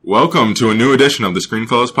Welcome to a new edition of the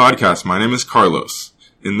Screenfellows Podcast. My name is Carlos.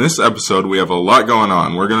 In this episode, we have a lot going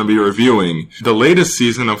on. We're going to be reviewing the latest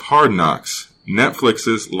season of Hard Knocks,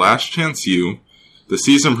 Netflix's Last Chance U, the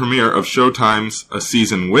season premiere of Showtime's A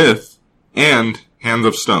Season With, and Hands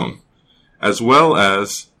of Stone, as well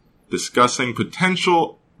as discussing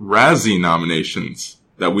potential Razzie nominations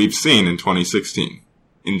that we've seen in 2016.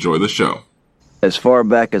 Enjoy the show. As far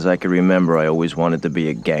back as I can remember, I always wanted to be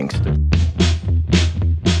a gangster.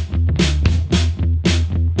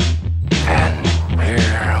 And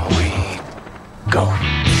here we go.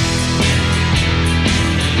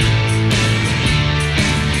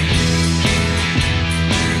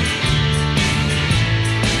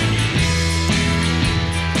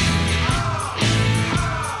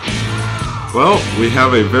 Well, we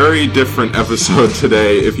have a very different episode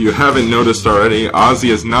today. If you haven't noticed already, Ozzy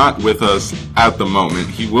is not with us at the moment.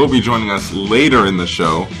 He will be joining us later in the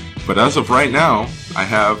show. But as of right now, I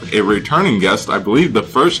have a returning guest, I believe the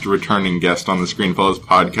first returning guest on the Screenfellows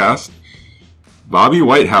podcast, Bobby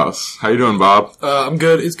Whitehouse. How you doing, Bob? I'm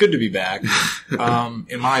good. It's good to be back.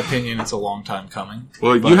 In my opinion, it's a long time coming.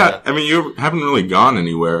 Well, you haven't really gone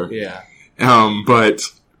anywhere. Yeah. But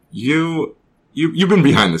you've been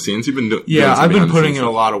behind the scenes. You've been doing. Yeah, I've been putting in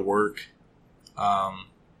a lot of work.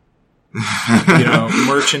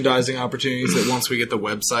 Merchandising opportunities that once we get the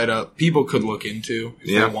website up, people could look into if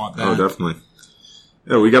they want that. Oh, definitely.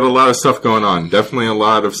 Yeah, we got a lot of stuff going on. Definitely a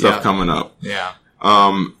lot of stuff coming up. Yeah.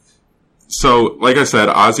 So, like I said,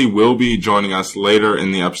 Ozzy will be joining us later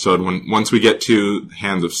in the episode once we get to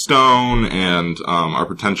Hands of Stone and our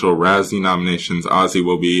potential Razzie nominations. Ozzy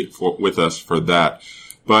will be with us for that.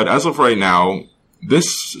 But as of right now,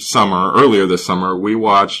 earlier this summer, we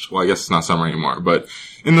watched, well, I guess it's not summer anymore, but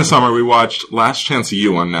in the summer we watched Last Chance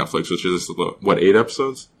U on Netflix, which is, 8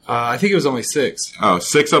 episodes? I think it was only 6. Oh,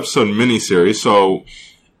 6-episode miniseries. So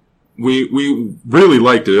we really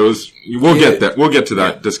liked it. We'll get to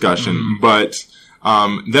that discussion. Mm-hmm. But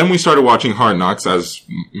then we started watching Hard Knocks, as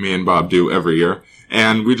me and Bob do every year,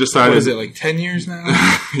 and we decided. What is it, like 10 years now?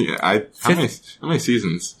 Yeah, how many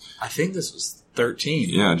seasons? I think this was 13.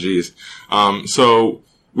 Yeah, geez. So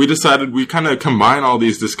we decided we kind of combine all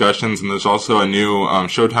these discussions, and there's also a new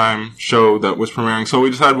Showtime show that was premiering. So we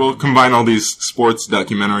decided we'll combine all these sports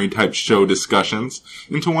documentary type show discussions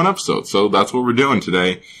into one episode. So that's what we're doing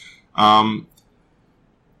today. Right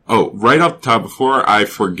off the top, before I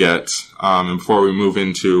forget, and before we move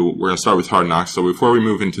into, we're going to start with Hard Knocks. So before we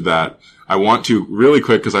move into that, I want to really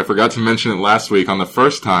quick, because I forgot to mention it last week on the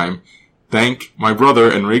first time, thank my brother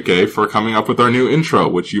Enrique for coming up with our new intro,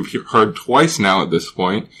 which you've heard twice now at this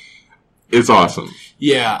point. It's awesome.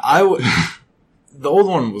 Yeah, the old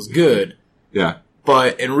one was good. Yeah.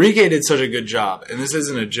 But Enrique did such a good job, and this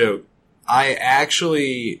isn't a joke. I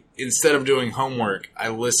actually, instead of doing homework, I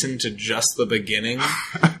listened to just the beginning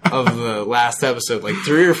of the last episode like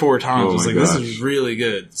 3 or 4 times. I was like, this is really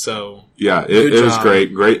good. So yeah, it was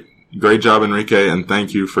great. Great job, Enrique, and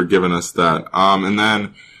thank you for giving us that. And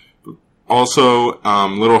then also,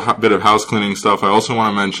 little bit of house cleaning stuff. I also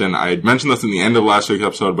want to mention, I had mentioned this in the end of last week's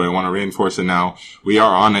episode, but I want to reinforce it now. We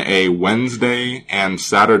are on a Wednesday and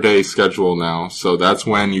Saturday schedule now, so that's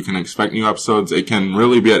when you can expect new episodes. It can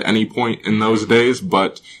really be at any point in those days,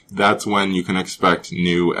 but that's when you can expect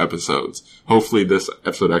new episodes. Hopefully this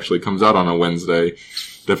episode actually comes out on a Wednesday,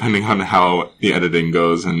 depending on how the editing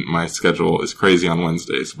goes, and my schedule is crazy on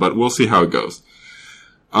Wednesdays, but we'll see how it goes.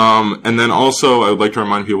 And then also, I would like to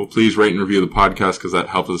remind people, please rate and review the podcast because that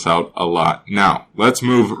helps us out a lot. Now, let's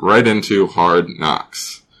move right into Hard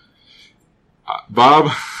Knocks. Bob,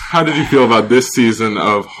 how did you feel about this season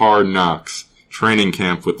of Hard Knocks training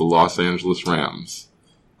camp with the Los Angeles Rams?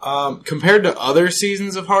 Compared to other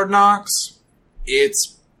seasons of Hard Knocks,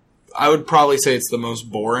 I would probably say it's the most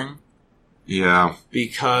boring. Yeah.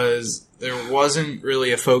 Because there wasn't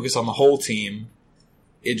really a focus on the whole team.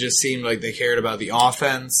 It just seemed like they cared about the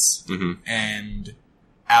offense and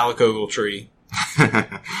Alec Ogletree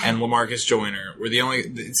and LaMarcus Joyner were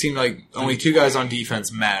it seemed like only 2 guys on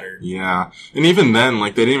defense mattered. Yeah. And even then,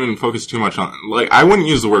 they didn't even focus too much on, I wouldn't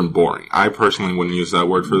use the word boring. I personally wouldn't use that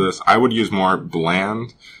word for this. I would use more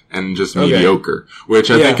bland and just mediocre,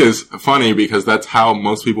 which I think is funny because that's how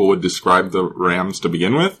most people would describe the Rams to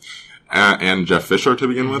begin with, and Jeff Fisher to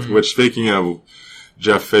begin with, which, speaking of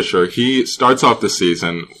Jeff Fisher, he starts off the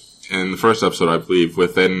season in the first episode, I believe,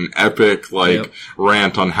 with an epic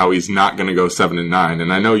rant on how he's not going to go 7-9.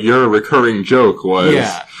 And I know your recurring joke was,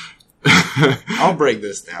 I'll break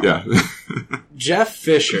this down. Yeah, Jeff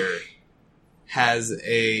Fisher has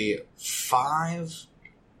a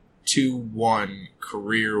 5-1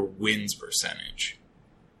 career wins percentage,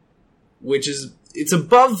 which is it's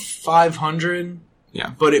above 500.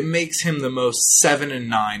 Yeah. But it makes him the most 7-9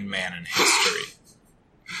 man in history.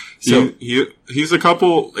 So he's a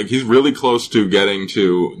couple, like, he's really close to getting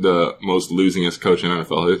to the most losingest coach in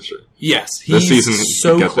NFL history. Yes, this he's season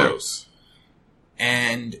so close.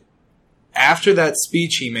 And after that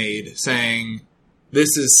speech he made saying,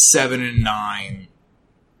 this is 7-9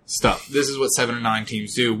 stuff. This is what 7-9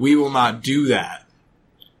 teams do. We will not do that.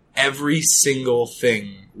 Every single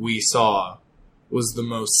thing we saw was the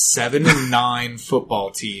most 7-9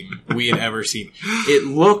 football team we had ever seen. It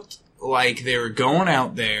looked like they were going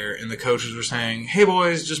out there and the coaches were saying, hey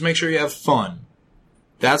boys, just make sure you have fun.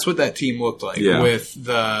 That's what that team looked like with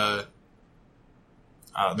the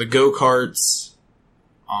go-karts,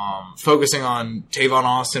 focusing on Tavon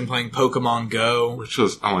Austin playing Pokemon Go. Which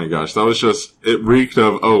was, oh my gosh, that was just, it reeked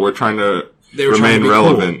of, we're trying to remain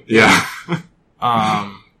relevant. Cool.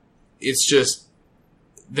 Yeah. It's just,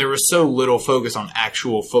 there was so little focus on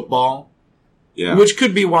actual football. Yeah. Which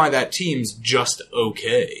could be why that team's just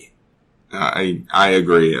okay. I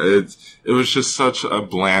agree. It was just such a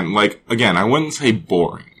bland, like, again, I wouldn't say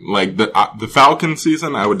boring. Like, the Falcon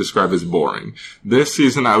season I would describe as boring. This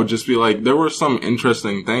season I would just be like, there were some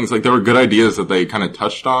interesting things. Like, there were good ideas that they kind of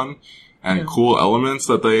touched on and cool elements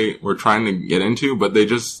that they were trying to get into, but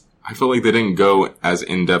I feel like they didn't go as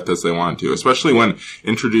in-depth as they wanted to, especially when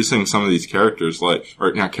introducing some of these characters, like,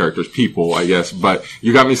 or not characters, people, I guess, but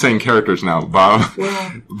you got me saying characters now, Bob.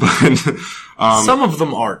 Well, some of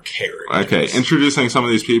them are characters. Okay, introducing some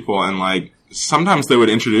of these people, and like, sometimes they would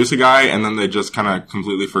introduce a guy and then they just kind of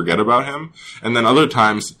completely forget about him. And then other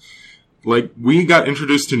times, like, we got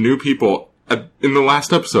introduced to new people in the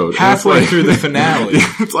last episode. Halfway through the finale.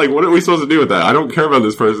 It's like, what are we supposed to do with that? I don't care about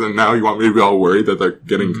this person. Now you want me to be all worried that they're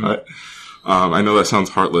getting cut? I know that sounds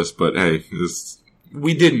heartless, but hey,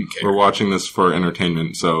 we didn't care. We're watching this for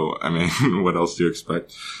entertainment, so, I mean, what else do you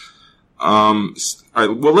expect? All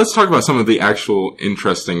right, well, let's talk about some of the actual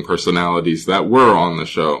interesting personalities that were on the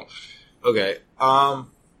show. Okay.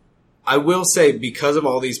 I will say, because of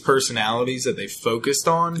all these personalities that they focused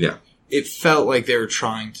on, it felt like they were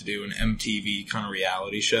trying to do an MTV kind of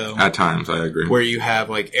reality show. At times, I agree. Where you have,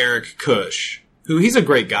 like, Eric Kush, who, he's a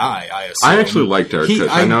great guy, I assume. I actually liked Eric Kush.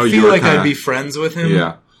 I know feel like I'd be friends with him.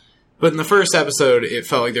 Yeah. But in the first episode, it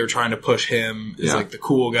felt like they were trying to push him as, like, the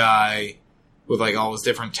cool guy with, like, all his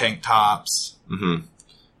different tank tops. Mm-hmm.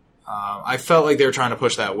 I felt like they were trying to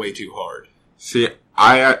push that way too hard. See,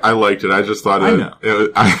 I liked it. I just thought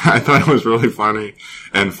I thought it was really funny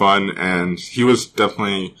and fun, and he was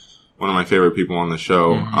definitely one of my favorite people on the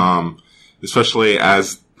show. Mm-hmm. Especially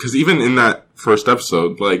because even in that first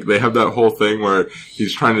episode, like, they have that whole thing where they're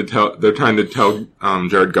trying to tell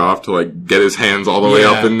Jared Goff to, like, get his hands all the way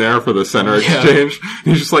up in there for the center exchange. And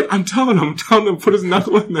he's just like, I'm telling him, put his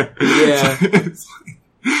knuckle in there. Yeah.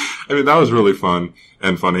 I mean, that was really fun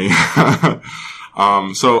and funny.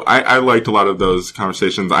 So I liked a lot of those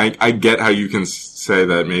conversations. I get how you can say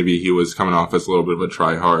that maybe he was coming off as a little bit of a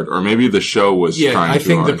try-hard, or maybe the show was trying too hard. I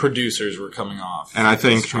think the producers were coming off. And I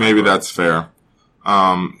think maybe that's fair.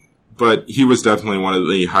 But he was definitely one of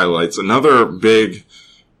the highlights. Another big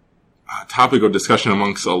topic of discussion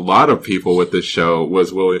amongst a lot of people with this show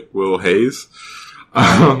was Will Hayes.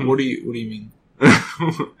 What do you mean? I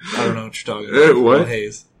don't know what you're talking about. What? Will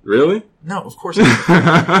Hayes. Really? No, of course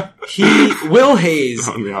not. Will Hayes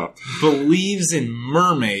believes in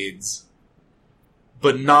mermaids,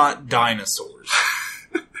 but not dinosaurs.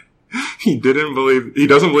 He doesn't believe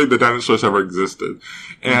the dinosaurs ever existed.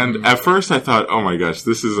 And at first I thought, oh my gosh,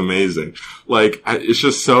 this is amazing. Like, it's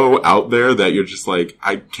just so out there that you're just like,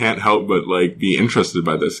 I can't help but, like, be interested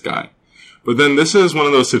by this guy. But then this is one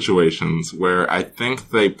of those situations where I think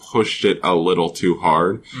they pushed it a little too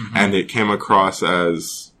hard, and it came across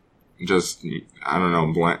as just, I don't know,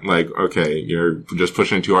 like, okay, you're just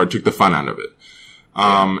pushing it too hard, took the fun out of it.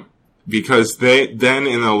 Because then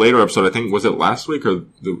in a later episode, I think, was it last week or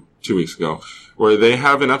 2 weeks ago, where they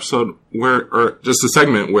have an episode or just a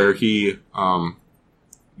segment where he,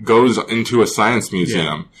 goes into a science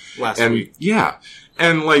museum. Last week. Yeah.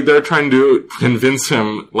 And, like, they're trying to convince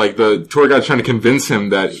him, like, the tour guide's trying to convince him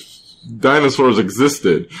that dinosaurs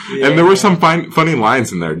existed. Yeah. And there were some funny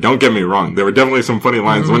lines in there. Don't get me wrong. There were definitely some funny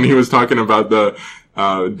lines when he was talking about the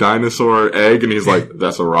dinosaur egg, and he's like,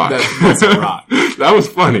 that's a rock. That's a rock. That was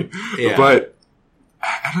funny. Yeah. But,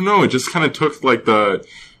 I don't know, it just kind of took, like, the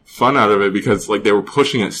fun out of it because, like, they were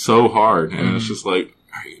pushing it so hard, and it's just like,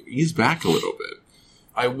 ease back a little bit.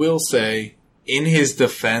 I will say, in his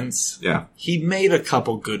defense, he made a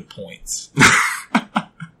couple good points.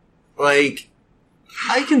 Like,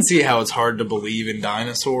 I can see how it's hard to believe in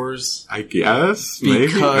dinosaurs. I guess maybe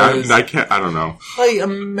Because- I can't. I don't know. Like,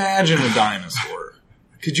 imagine a dinosaur.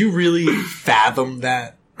 Could you really fathom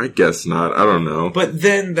that? I guess not. I don't know. But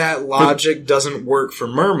then that logic doesn't work for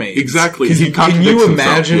mermaids. Exactly. 'Cause He can contradicts you himself,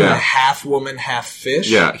 imagine yeah. a half woman, half fish?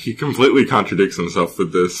 Yeah, he completely contradicts himself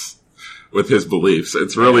with this, with his beliefs.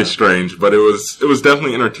 It's really strange, but it was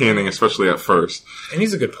definitely entertaining, especially at first. And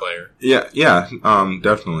he's a good player. Yeah,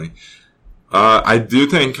 definitely. I do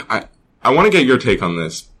think I want to get your take on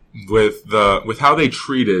this with how they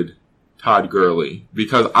treated Todd Gurley,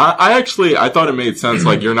 because I thought it made sense.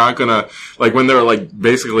 Like, you're not gonna, like, when they're like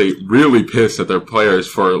basically really pissed at their players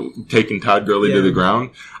for taking Todd Gurley to the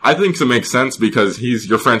ground. I think it makes sense because he's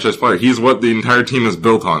your franchise player. He's what the entire team is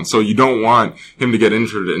built on. So you don't want him to get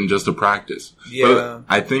injured in just a practice. Yeah. But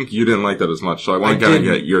I think you didn't like that as much. So I want to kind of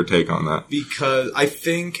get your take on that. Because I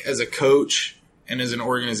think as a coach and as an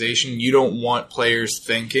organization, you don't want players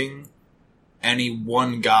thinking any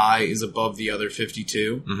one guy is above the other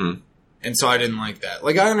 52. Mm-hmm. And so I didn't like that.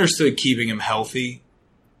 Like, I understood keeping him healthy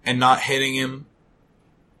and not hitting him,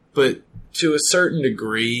 but to a certain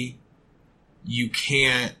degree, you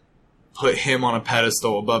can't put him on a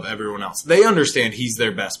pedestal above everyone else. They understand he's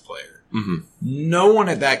their best player. Mm-hmm. No one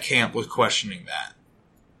at that camp was questioning that.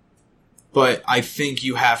 But I think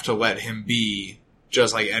you have to let him be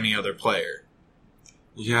just like any other player.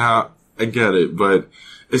 Yeah, I get it, but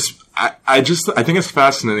I think it's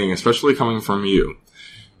fascinating, especially coming from you,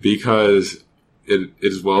 because it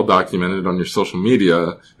is well documented on your social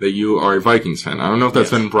media that you are a Vikings fan. I don't know if that's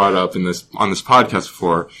been brought up on this podcast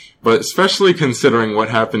before, but especially considering what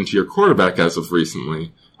happened to your quarterback as of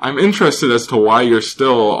recently, I'm interested as to why you're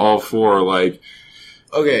still all for, like,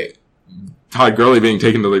 Okay. Todd Gurley being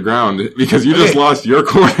taken to the ground, because you just lost your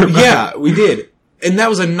quarterback. Yeah, we did. And that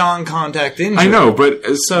was a non-contact injury. I know, but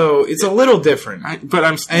So it's a little different. And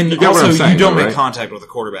you get also, what I'm saying, you don't right? make contact with a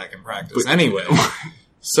quarterback in practice anyway.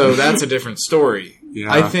 So that's a different story.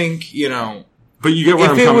 Yeah. I think, But you get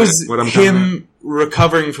if it was what I'm coming at. him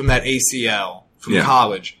recovering from that ACL from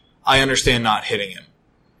college, I understand not hitting him.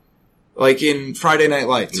 Like in Friday Night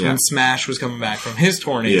Lights, when Smash was coming back from his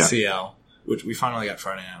torn ACL, which we finally got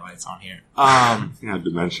Friday Night Lights on here. I had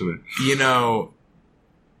to mention it.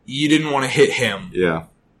 You didn't want to hit him. Yeah.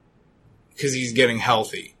 Because he's getting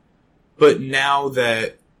healthy. But now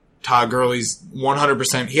that Todd Gurley's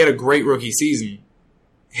 100%, he had a great rookie season,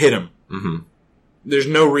 hit him. Mm-hmm. There's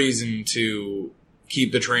no reason to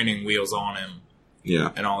keep the training wheels on him.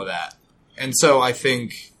 Yeah. And all of that. And so I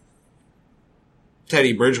think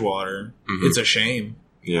Teddy Bridgewater, it's a shame.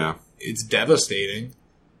 Yeah. It's devastating.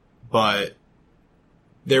 But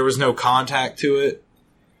there was no contact to it.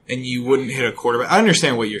 And you wouldn't hit a quarterback. I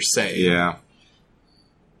understand what you're saying. Yeah.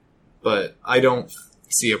 But I don't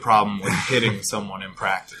see a problem with hitting someone in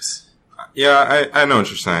practice. Yeah, I know what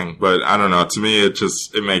you're saying, but I don't know. To me, it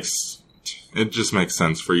just makes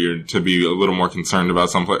sense for you to be a little more concerned about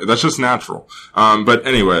some play. That's just natural. But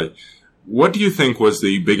anyway, what do you think was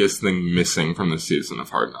the biggest thing missing from the season of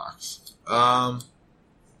Hard Knocks?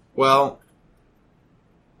 Well,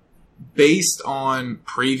 based on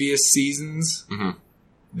previous seasons,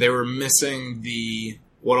 they were missing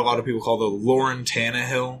what a lot of people call the Lauren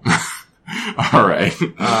Tannehill. All right.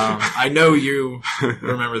 I know you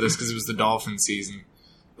remember this because it was the Dolphins season.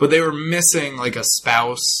 But they were missing, like, a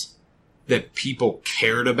spouse that people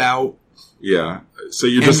cared about. Yeah. So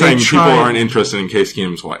you're just saying people aren't interested in Case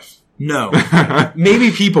Keenum's wife? No.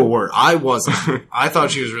 Maybe people were. I wasn't. I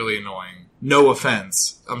thought she was really annoying. No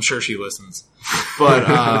offense. I'm sure she listens. But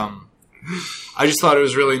I just thought it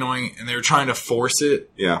was really annoying, and they were trying to force it.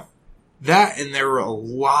 Yeah. That, and there were a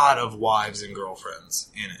lot of wives and girlfriends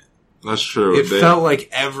in it. That's true. It felt like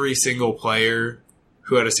every single player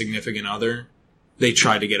who had a significant other, they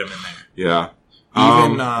tried to get him in there. Yeah.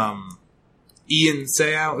 Even Ian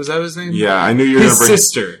Seyow, was that his name? Yeah, I knew you were his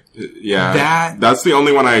sister. Yeah. That's the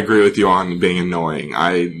only one I agree with you on being annoying.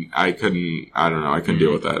 I couldn't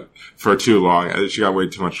deal with that for too long. She got way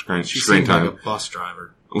too much screen time. Like a bus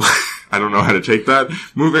driver. I don't know how to take that.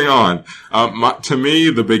 Moving on. To me,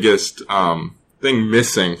 the biggest thing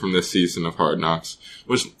missing from this season of Hard Knocks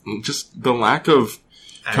was just the lack of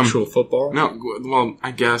actual football. No, well,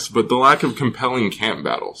 I guess, but the lack of compelling camp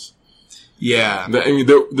battles. Yeah, I mean,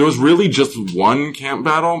 there was really just one camp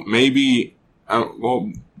battle, maybe,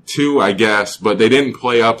 two, I guess, but they didn't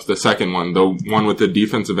play up the second one, the one with the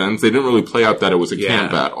defensive ends. They didn't really play up that it was a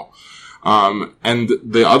camp battle. And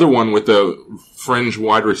the other one with the fringe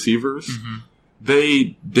wide receivers,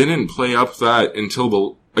 they didn't play up that until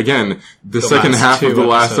the second half of the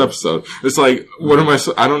last episode. It's like, what am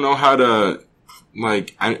I don't know how to,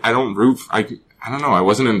 like, I don't root, I don't know. I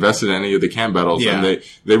wasn't invested in any of the camp battles, Yeah. and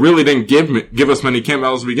they really didn't give us many camp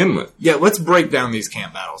battles to begin with. Yeah, let's break down these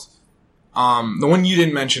camp battles. The one you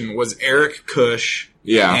didn't mention was Eric Kush.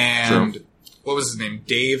 Yeah, And true. what was his name?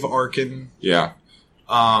 Dave Arkin. Yeah.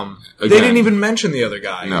 They didn't even mention the other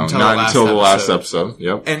guy. No, not until the last episode.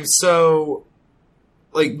 Yep. And so,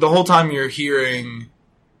 like, the whole time you're hearing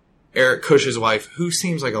Eric Kush's wife, who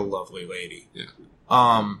seems like a lovely lady. Yeah.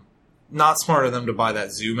 Not smart of them to buy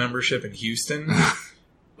that zoo membership in Houston.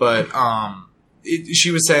 But,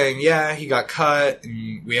 she was saying, yeah, he got cut,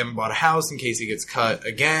 and we haven't bought a house in case he gets cut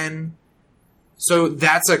again. So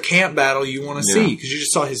that's a camp battle you want to see, because you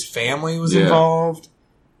just saw his family was involved,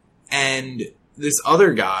 and this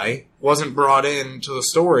other guy wasn't brought into the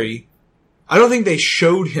story. I don't think they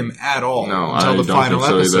showed him at all until the final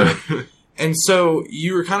episode. And so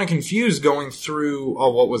you were kind of confused going through,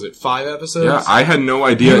 what was it, 5 episodes? Yeah, I had no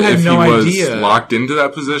idea if he was idea. locked into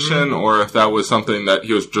that position or if that was something that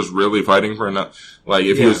he was just really fighting for. Like,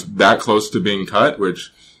 if he was that close to being cut,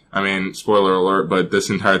 which, I mean, spoiler alert, but this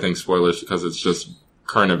entire thing's spoilers because it's just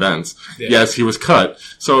current events. Yeah. Yes, he was cut.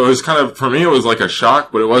 So it was kind of, for me, it was like a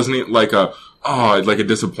shock, but it wasn't like a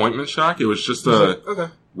disappointment shock. It was just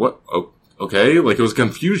okay. What? Okay? Like, it was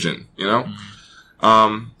confusion, you know?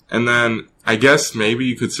 Mm-hmm. And then I guess maybe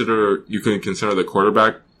you could consider the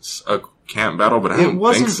quarterback a camp battle, but I don't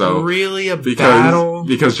think so. It wasn't really a battle.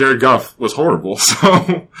 Because Jared Goff was horrible,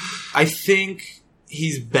 so. I think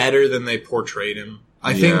he's better than they portrayed him.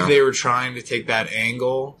 I think they were trying to take that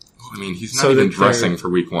angle. I mean, he's not even dressing for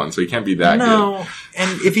week 1, so he can't be that good. No,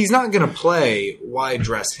 and if he's not going to play, why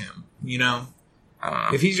dress him, you know? I don't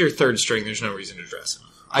know. If he's your third string, there's no reason to dress him.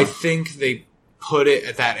 I think they put it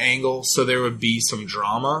at that angle so there would be some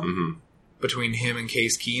drama between him and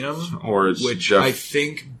Case Keenum, which I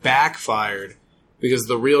think backfired because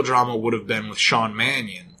the real drama would have been with Sean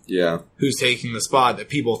Mannion, who's taking the spot that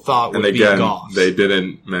people thought would be Goff. And again, they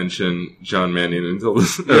didn't mention Sean Mannion until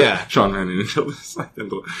this. Sean Mannion until the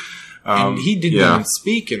second. And he didn't even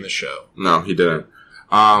speak in the show. No, he didn't.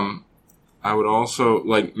 I would also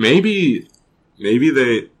maybe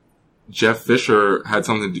Jeff Fisher had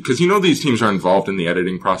something because these teams are involved in the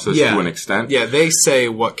editing process to an extent. Yeah, they say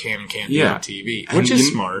what can and can't be on TV, which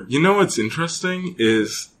is smart. You know what's interesting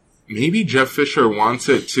is maybe Jeff Fisher wants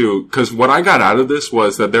it to, because what I got out of this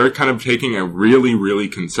was that they're kind of taking a really, really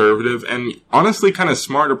conservative and honestly kind of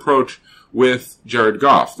smart approach with Jared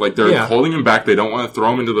Goff. Like, they're holding him back. They don't want to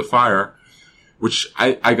throw him into the fire, which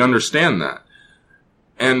I understand that.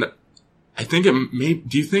 And I think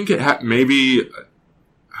do you think maybe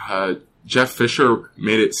Jeff Fisher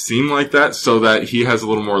made it seem like that so that he has a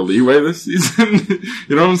little more leeway this season?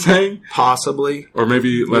 You know what I'm saying? Possibly. Or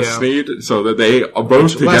maybe Les Snead, so that they are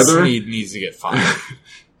both together. Les Snead needs to get fired.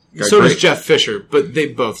 So does Jeff Fisher, but they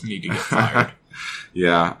both need to get fired.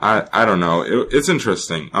 Yeah, I don't know. It's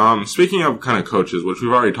interesting. Speaking of kind of coaches, which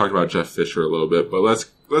we've already talked about Jeff Fisher a little bit, but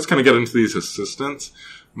let's kind of get into these assistants.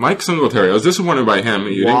 Mike Singletary, I was disappointed by him.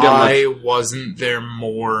 Why wasn't there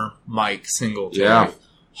more Mike Singletary? Yeah.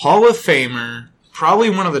 Hall of Famer, probably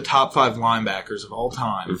one of the top 5 linebackers of all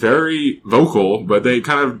time. Very vocal, but they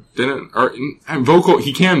kind of didn't. And vocal,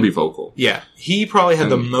 he can be vocal. Yeah, he probably had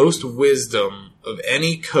the most wisdom of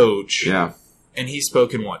any coach. Yeah, and he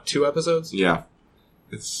spoke in 2 episodes? Yeah,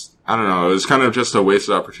 I don't know. It was kind of just a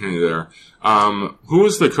wasted opportunity there. Who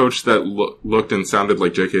was the coach that looked and sounded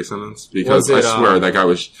like J.K. Simmons? Because I swear that guy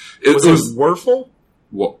was. It was Werfel?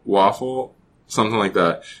 Waffle. Something like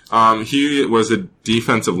that. He was a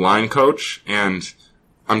defensive line coach, and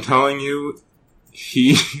I'm telling you,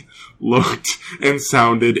 he looked and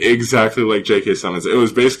sounded exactly like J.K. Simmons. It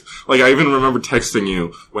was basically, I even remember texting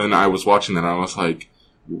you when I was watching that. I was like,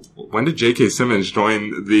 when did J.K. Simmons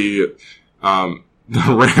join the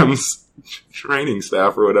Rams training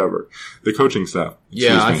staff or whatever? The coaching staff.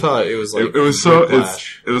 Yeah, I thought it was it was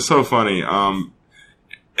so funny.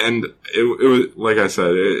 And it was, like I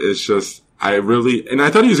said, it's just, I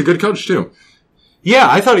thought he was a good coach too. Yeah,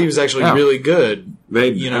 I thought he was actually really good.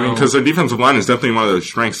 Because their defensive line is definitely one of the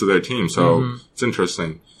strengths of their team, so it's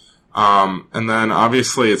interesting. And then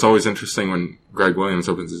obviously it's always interesting when Greg Williams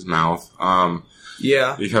opens his mouth.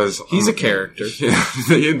 Yeah, because he's a character.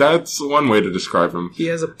 Yeah, that's one way to describe him. He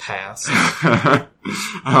has a past.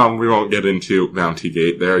 We won't get into Bounty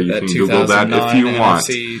Gate there. You can Google that if you want.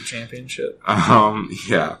 NFC Championship.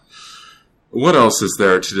 Yeah. What else is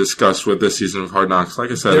there to discuss with this season of Hard Knocks?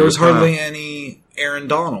 Like I said, there was hardly any Aaron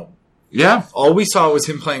Donald. Yeah. All we saw was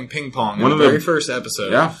him playing ping pong in the very first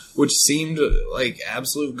episode. Yeah. Which seemed like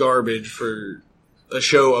absolute garbage for a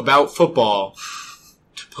show about football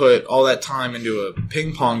to put all that time into a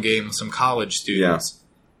ping pong game with some college students.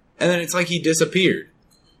 and then it's like he disappeared.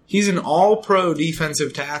 He's an all-pro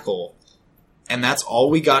defensive tackle, and that's all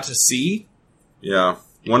we got to see? Yeah.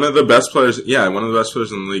 One of the best players in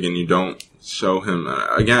the league, and you don't show him.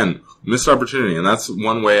 Again, missed opportunity, and that's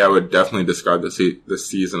one way I would definitely describe this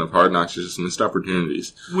season of Hard Knocks, is just missed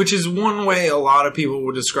opportunities. Which is one way a lot of people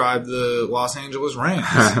would describe the Los Angeles Rams.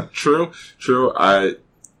 True.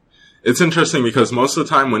 It's interesting because most of the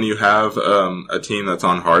time when you have a team that's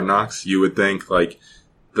on Hard Knocks, you would think like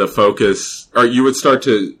the focus, or you would start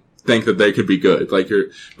to think that they could be good.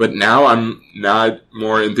 But now I'm not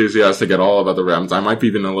more enthusiastic at all about the Rams. I might be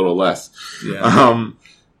even a little less. Yeah. All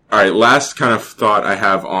right. Last kind of thought I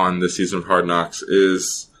have on this season of Hard Knocks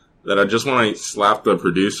is that I just want to slap the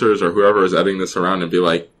producers or whoever is editing this around and be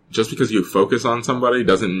like, just because you focus on somebody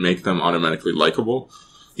doesn't make them automatically likable.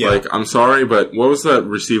 Yeah. Like, I'm sorry, but what was that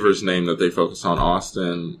receiver's name that they focused on?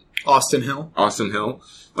 Austin Hill. Austin Hill.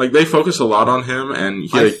 Like, they focused a lot on him, and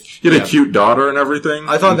he had a cute daughter and everything.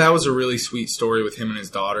 I thought that was a really sweet story with him and his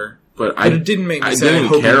daughter. But it didn't make me I sad.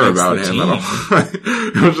 didn't care about him at all.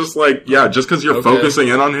 It was just like, yeah, just because you're focusing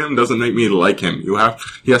in on him doesn't make me like him.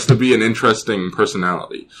 He has to be an interesting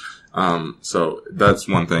personality. So that's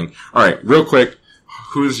one thing. All right, real quick,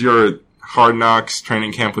 who's your Hard Knocks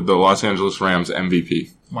training camp with the Los Angeles Rams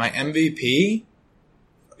MVP? My MVP?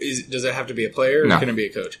 Does it have to be a player, or can it be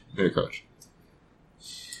a coach? Be a coach.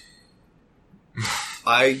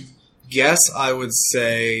 I guess I would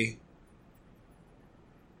say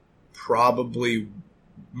probably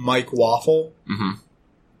Mike Waffle. Mm-hmm.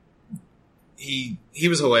 He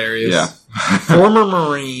was hilarious. Yeah. Former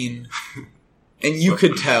Marine, and you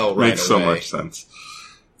could tell right Makes away. so much sense.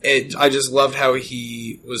 I just loved how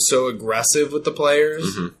he was so aggressive with the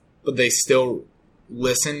players, mm-hmm. but they still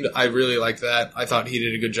listened. I really liked that. I thought he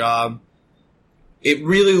did a good job. It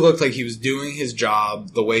really looked like he was doing his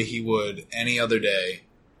job the way he would any other day,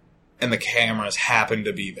 and the cameras happened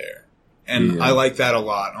to be there. And I like that a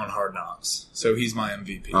lot on Hard Knocks. So he's my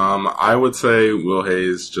MVP. I would say Will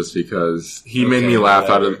Hayes, just because he made me laugh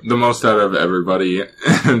out of everybody,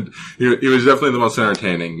 and he was definitely the most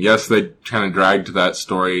entertaining. Yes, they kind of dragged that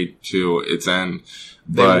story to its end.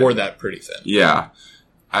 They wore that pretty thin. Yeah.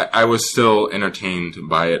 I was still entertained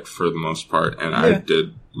by it for the most part, and I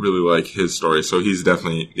did really like his story, so he's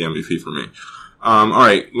definitely the MVP for me. All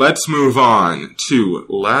right, let's move on to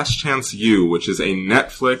Last Chance U, which is a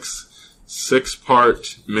Netflix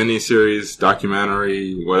 6-part miniseries,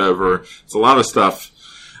 documentary, whatever. It's a lot of stuff.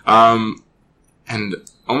 And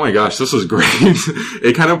oh my gosh, this was great.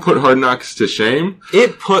 It kind of put Hard Knocks to shame.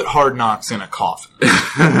 It put Hard Knocks in a coffin.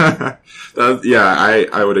 I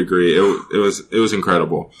would agree. It was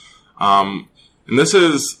incredible. And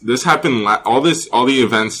this happened, all the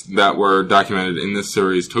events that were documented in this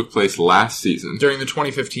series took place last season. During the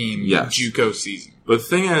 2015 JUCO season. But the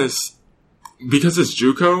thing is, because it's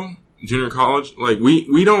JUCO, junior college, like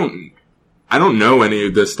I don't know any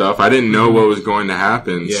of this stuff. I didn't know what was going to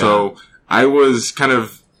happen. Yeah. So I was kind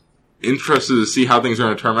of interested to see how things are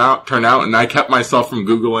going to turn out, and I kept myself from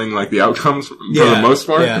Googling like the outcomes for the most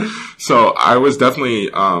part. Yeah. So I was definitely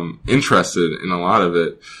interested in a lot of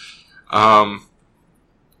it.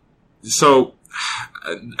 So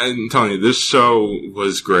I'm telling you, this show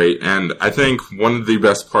was great, and I think one of the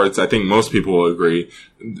best parts, I think most people will agree,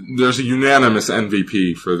 there's a unanimous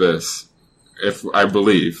MVP for this, if I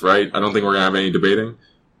believe, right? I don't think we're going to have any debating.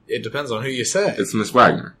 It depends on who you say. It's Miss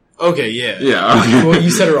Wagner. Okay, yeah. Yeah. Okay. Well,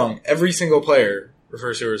 you said it wrong. Every single player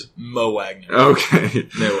refers to her as Mo Wagner. Okay.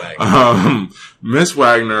 Mo Wagner. Miss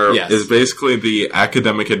Wagner is basically the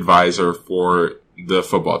academic advisor for the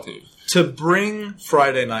football team. To bring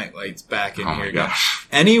Friday Night Lights back in here, gosh.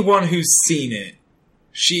 Anyone who's seen it,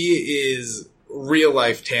 she is real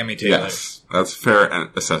life Tammy Taylor. Yes, that's a fair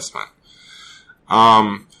assessment.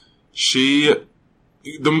 The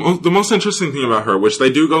most interesting thing about her, which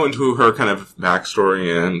they do go into her kind of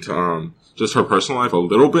backstory and just her personal life a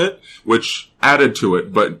little bit, which added to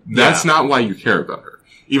it, but that's not why you care about her.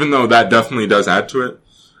 Even though that definitely does add to it.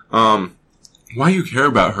 Why you care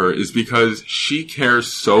about her is because she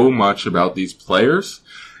cares so much about these players.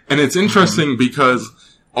 And it's interesting because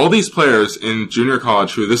all these players in junior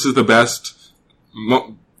college, who this is the best,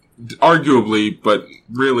 arguably, but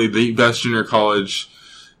really the best junior college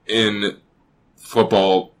in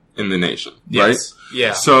football in the nation, right?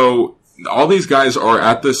 Yeah. So all these guys are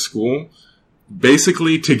at this school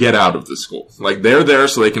basically to get out of the school. Like, they're there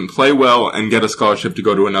so they can play well and get a scholarship to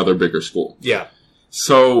go to another bigger school. Yeah.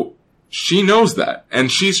 So she knows that,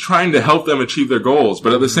 and she's trying to help them achieve their goals,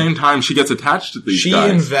 but at the same time, she gets attached to these guys.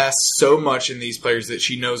 She invests so much in these players that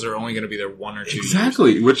she knows are only going to be there 1 or 2 years.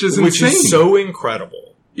 Exactly, which is insane. Which is so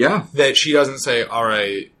incredible. Yeah. That she doesn't say, all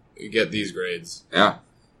right, get these grades. Yeah.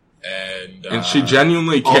 And she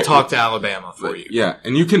genuinely I'll talk to Alabama for you. Yeah,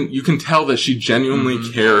 and you can tell that she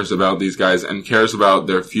genuinely cares about these guys and cares about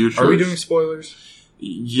their future. Are we doing spoilers?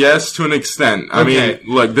 Yes, to an extent. I Okay.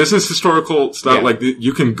 mean, like, this is historical stuff. Yeah. Like,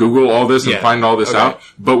 you can Google all this and find all this out.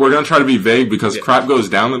 But we're going to try to be vague because crap goes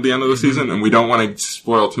down at the end of the season, and we don't want to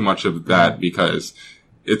spoil too much of that because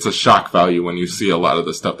it's a shock value when you see a lot of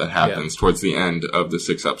the stuff that happens towards the end of the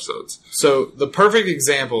 6 episodes. So, the perfect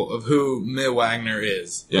example of who Mia Wagner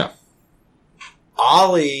is. Yeah.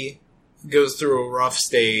 Ollie goes through a rough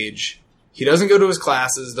stage. He doesn't go to his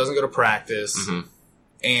classes, doesn't go to practice. Mm-hmm.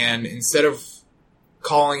 And instead of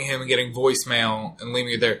calling him and getting voicemail and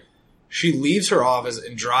leaving it there, she leaves her office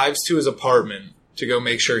and drives to his apartment to go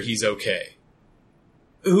make sure he's okay.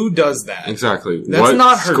 Who does that? Exactly. That's what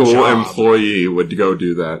not her school job. employee would go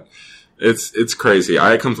do that? It's crazy.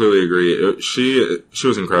 I completely agree. She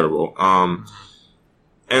was incredible.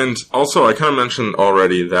 And also I kind of mentioned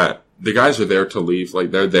already that the guys are there to leave. Like,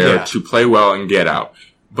 they're there to play well and get out.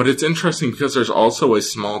 But it's interesting because there's also a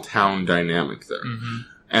small town dynamic there. Mm-hmm.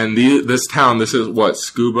 And this town, this is what?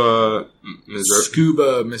 Scuba,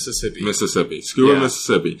 Mississippi.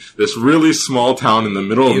 Mississippi. This really small town in the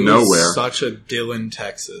middle of nowhere. Such a Dillon,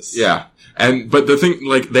 Texas. Yeah. But the thing,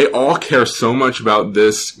 like, they all care so much about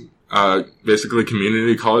this, basically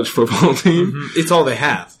community college football team. Mm-hmm. It's all they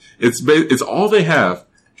have. It's all they have.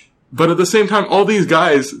 But at the same time, all these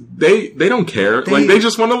guys, they don't care. They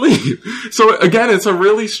just want to leave. So again, it's a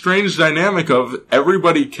really strange dynamic of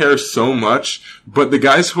everybody cares so much, but the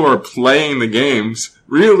guys who are playing the games,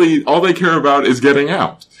 really, all they care about is getting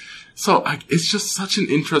out. So it's just such an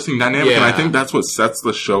interesting dynamic, and I think that's what sets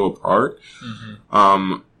the show apart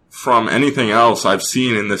from anything else I've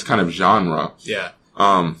seen in this kind of genre. Yeah.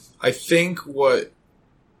 I think what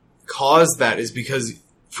caused that is because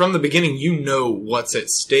from the beginning, you know what's at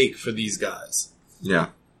stake for these guys.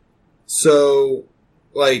 Yeah. So,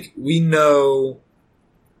 like, we know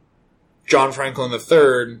John Franklin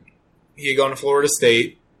III, he had gone to Florida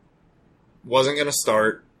State, wasn't going to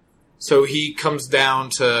start, so he comes down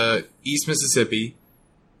to East Mississippi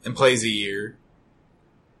and plays a year.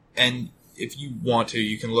 And if you want to,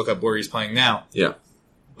 you can look up where he's playing now. Yeah.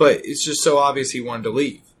 But it's just so obvious he wanted to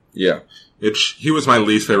leave. Yeah. He was my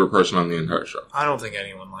least favorite person on the entire show. I don't think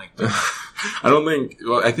anyone liked him.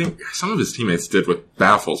 I think some of his teammates did, what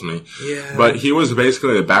baffles me. Yeah. But he was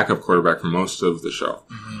basically the backup quarterback for most of the show.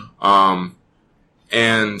 Mm-hmm.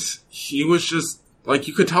 And he was just, like,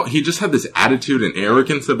 you could tell, he just had this attitude and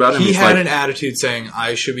arrogance about him. He had an attitude saying,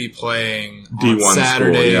 I should be playing on D1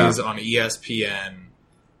 Saturdays school, on ESPN,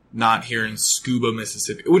 not here in Scuba,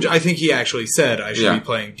 Mississippi. Which I think he actually said, I should be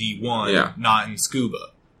playing D1, not in Scuba.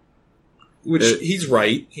 Which, he's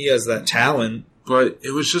right. He has that talent. But it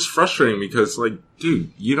was just frustrating because, like,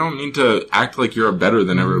 dude, you don't need to act like you're better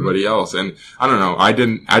than everybody else. And I don't know. I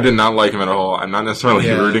did not like him at all. I'm not necessarily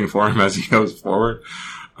rooting for him as he goes forward.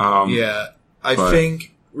 I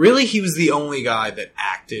think really he was the only guy that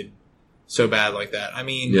acted so bad like that. I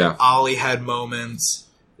mean, Ollie had moments.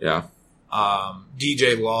 Yeah.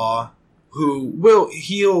 DJ Law,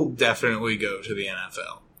 he'll definitely go to the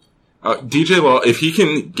NFL. DJ Law, if he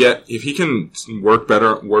can work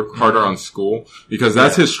harder on school, because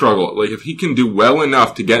that's his struggle. Like, if he can do well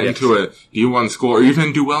enough to get into a D1 school, or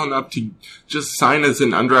even do well enough to just sign as an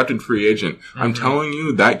undrafted free agent, I'm telling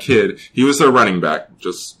you, that kid, he was their running back,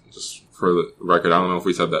 just for the record, I don't know if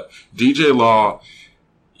we said that. DJ Law,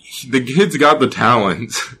 the kid's got the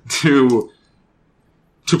talent to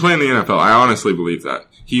play in the NFL. I honestly believe that.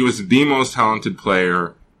 He was the most talented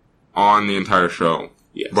player on the entire show.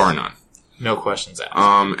 Yes. Bar none. No questions asked.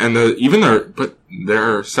 And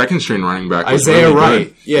their second string running back was Isaiah really Wright.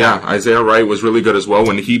 good. Yeah, Isaiah Wright was really good as well.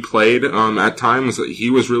 When he played, at times, he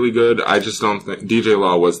was really good. I just don't think DJ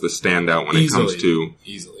Law was the standout when it comes to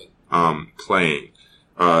playing,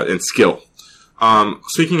 and skill.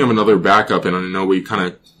 Speaking of another backup, and I know we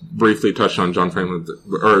kind of briefly touched on John Franklin,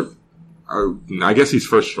 I guess he's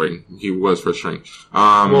first string. He was first string.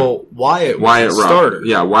 Wyatt was the starter.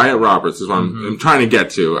 Yeah, Wyatt Roberts is what I'm trying to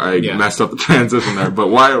get to. I messed up the transition there, but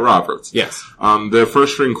Wyatt Roberts. Yes. The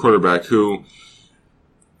first string quarterback who,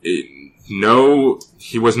 he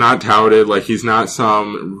was not touted. Like, he's not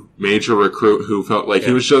some major recruit who felt like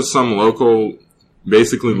he was just some local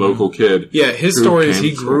kid. Yeah, his story is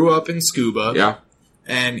he grew up in Scuba. Yeah.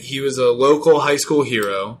 And he was a local high school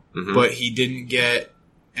hero, but he didn't get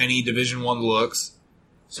any Division I looks,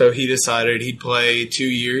 so he decided he'd play 2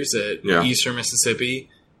 years at Eastern Mississippi,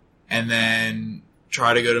 and then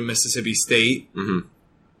try to go to Mississippi State. Mm-hmm.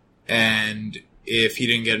 And if he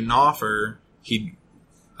didn't get an offer, he'd,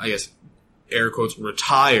 I guess, air quotes,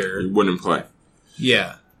 retire. He wouldn't play.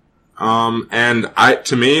 Yeah. And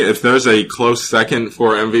to me, if there's a close second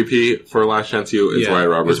for MVP for Last Chance U, it's Wyatt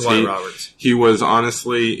Roberts. It's Wyatt Roberts. He was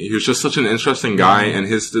just such an interesting guy, and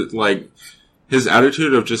his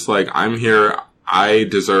attitude of just like, I'm here, I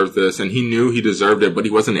deserve this, and he knew he deserved it, but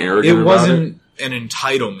he wasn't arrogant about it. It wasn't an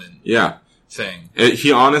entitlement thing.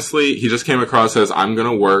 He just came across as, I'm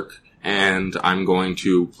gonna work, and I'm going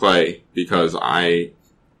to play, because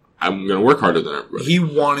I'm going to work harder than everybody. He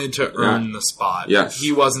wanted to earn the spot. Yes.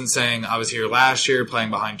 He wasn't saying, I was here last year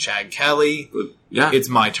playing behind Chad Kelly. Yeah. It's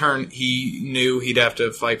my turn. He knew he'd have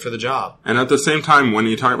to fight for the job. And at the same time, when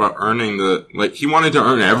you talk about earning he wanted to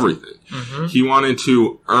earn everything. Mm-hmm. He wanted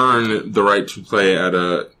to earn the right to play at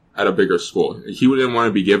a bigger school. He didn't want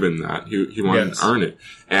to be given that. He wanted to earn it.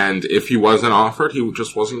 And if he wasn't offered, he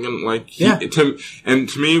just wasn't going to,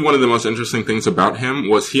 to me, one of the most interesting things about him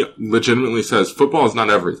was he legitimately says, football is not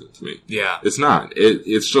everything to me. Yeah. It's not.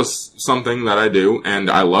 It's just something that I do, and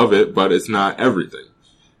I love it, but it's not everything.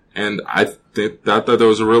 And I think that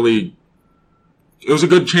was it was a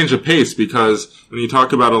good change of pace, because when you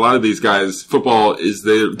talk about a lot of these guys, football is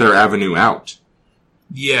their avenue out.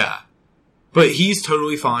 Yeah. But he's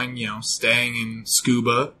totally fine, staying in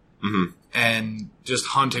scuba and just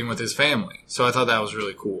hunting with his family. So I thought that was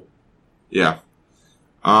really cool. Yeah.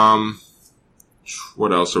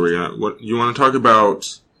 What else are we gonna? What you want to talk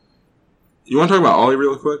about? You want to talk about Ollie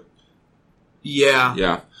real quick? Yeah.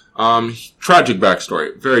 Yeah. Tragic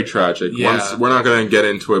backstory. Very tragic. Yeah. We're not going to get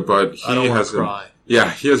into it, but he has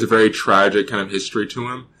a very tragic kind of history to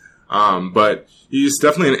him. But he's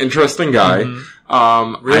definitely an interesting guy.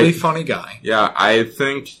 Mm-hmm. Really funny guy. Yeah, I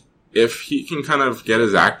think if he can kind of get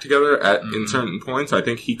his act together in certain points, I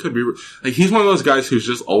think he could be he's one of those guys who's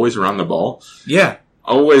just always around the ball. Yeah.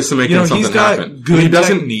 Always to making something happen. Good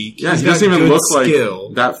technique. Yeah, he doesn't even look skill.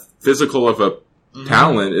 like that physical of a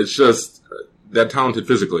talent. It's just that talented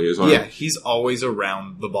physically is what he's always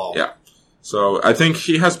around the ball. Yeah. So I think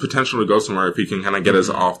he has potential to go somewhere if he can kind of get his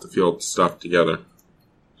off the field stuff together.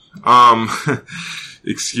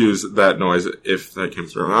 Excuse that noise if that came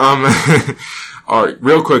through. All right,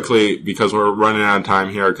 real quickly, because we're running out of time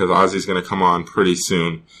here, because Ozzy's going to come on pretty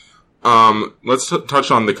soon. Let's touch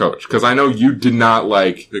on the coach, because I know you did not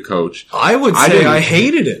like the coach. I would say I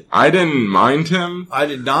hated it. I didn't mind him. I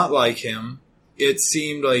did not like him. It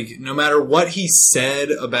seemed like no matter what he said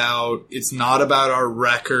about, it's not about our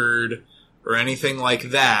record or anything like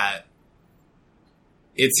that,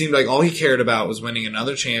 it seemed like all he cared about was winning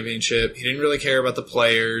another championship. He didn't really care about the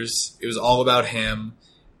players. It was all about him.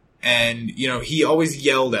 And, he always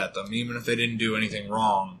yelled at them, even if they didn't do anything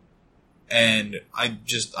wrong. And I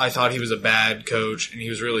thought he was a bad coach, and he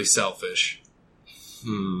was really selfish.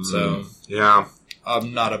 So, yeah.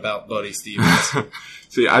 I'm not about Buddy Stevens.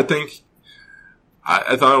 See, I think,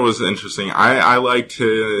 I thought it was interesting. I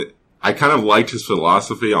kind of liked his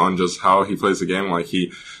philosophy on just how he plays the game.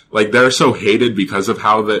 They're so hated because of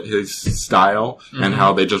how his style and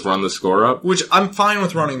how they just run the score up. Which I'm fine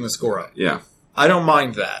with running the score up. Yeah. I don't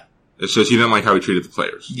mind that. It's just you didn't like how he treated the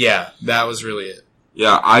players. Yeah, that was really it.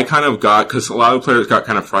 Yeah, I kind of because a lot of players got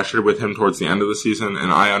kind of frustrated with him towards the end of the season,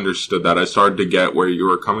 and I understood that. I started to get where you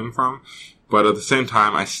were coming from. But at the same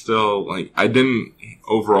time, I still, I didn't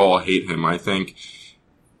overall hate him. I think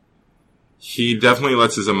he definitely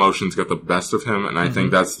lets his emotions get the best of him, and I think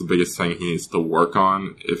that's the biggest thing he needs to work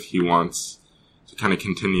on if he wants to kind of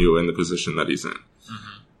continue in the position that he's in.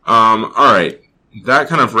 All right. That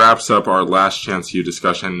kind of wraps up our Last Chance U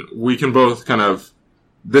discussion. We can both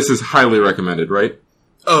this is highly recommended, right?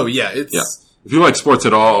 Oh, yeah. Yeah. If you like sports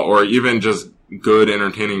at all, or even just good,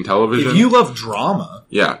 entertaining television. If you love drama.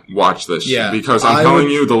 Yeah, watch this. Yeah. Because I'm telling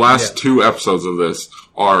you, the last 2 episodes of this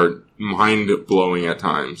are mind-blowing at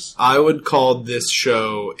times. I would call this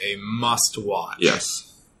show a must-watch.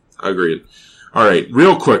 Yes. Agreed. All right,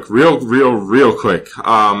 real quick.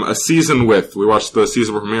 A Season With. We watched the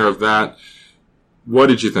season premiere of that. What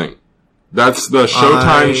did you think? That's the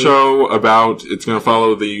Showtime show about, it's going to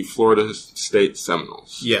follow the Florida State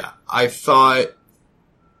Seminoles. Yeah. I thought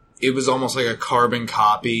it was almost like a carbon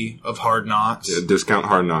copy of Hard Knocks. Yeah, discount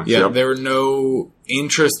Hard Knocks. Yeah, There were no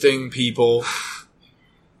interesting people.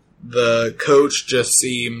 The coach just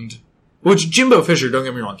seemed... Which, Jimbo Fisher, don't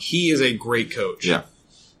get me wrong, he is a great coach. Yeah.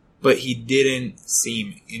 but he didn't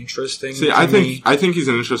seem interesting. See, to I me. think he's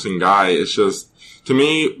an interesting guy. It's just, to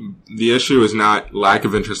me, the issue is not lack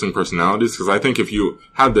of interesting personalities, because I think if you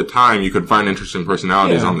had the time, you could find interesting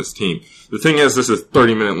personalities on this team. The thing is, this is a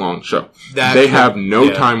 30-minute long show. They have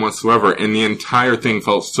no time whatsoever, and the entire thing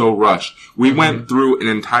felt so rushed. We went through an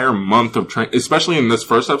entire month of training, especially in this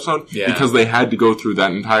first episode, because they had to go through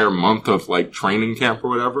that entire month of, like, training camp or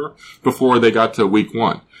whatever before they got to week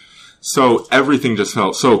 1. So everything just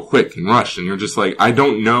felt so quick and rushed, and you're just like, I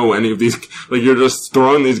don't know any of these, like, you're just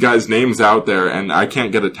throwing these guys' names out there, and I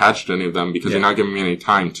can't get attached to any of them because you're not giving me any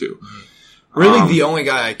time to. Really, the only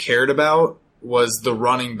guy I cared about was the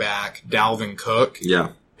running back, Dalvin Cook.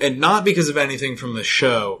 Yeah. And not because of anything from the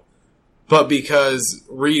show, but because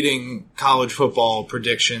reading college football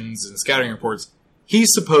predictions and scouting reports,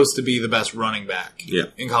 he's supposed to be the best running back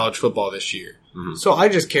in college football this year. Mm-hmm. So I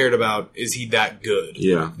just cared about, is he that good?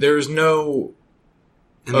 Yeah. There's no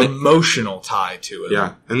emotional tie to it.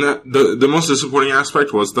 Yeah. And the most disappointing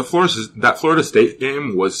aspect was that Florida State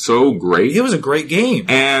game was so great. It was a great game.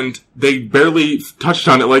 And they barely touched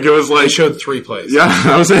on it. Like, it was like... They showed 3 plays. Yeah,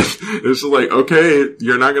 that was it. It was just like, okay,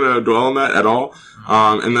 you're not going to dwell on that at all.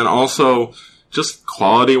 And then also, just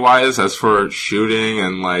quality-wise, as for shooting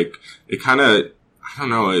and, like, it kind of... I don't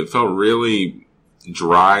know, it felt really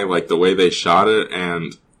dry, like the way they shot it,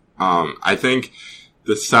 and I think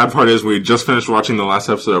the sad part is we just finished watching the last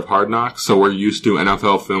episode of Hard Knocks, so we're used to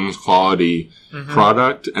NFL Films quality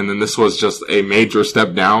product, and then this was just a major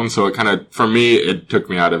step down, so it kind of, for me, it took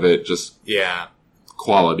me out of it, just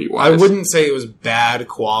quality-wise. I wouldn't say it was bad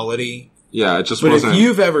quality. Yeah, it just wasn't. But if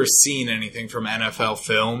you've ever seen anything from NFL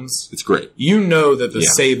Films, it's great. You know that the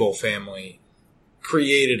Sable family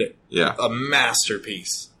created a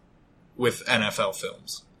masterpiece with NFL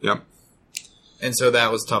Films. Yep. And so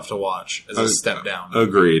that was tough to watch as a step down.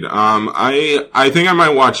 Agreed. I think I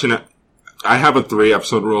might watch it. I have a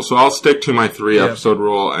 3-episode rule, so I'll stick to my 3-episode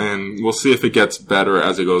rule, and we'll see if it gets better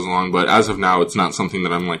as it goes along. But as of now, it's not something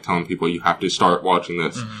that I'm like telling people you have to start watching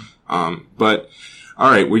this. But all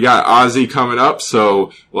right, we got Ozzy coming up,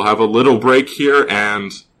 so we'll have a little break here,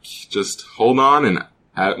 and just hold on. And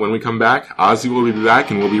when we come back, Ozzy will be back,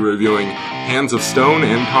 and we'll be reviewing Hands of Stone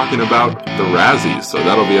and talking about the Razzies. So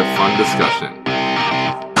that'll be a fun discussion.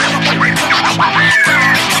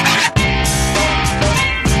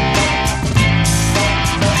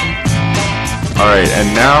 Alright,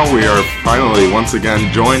 and now we are finally once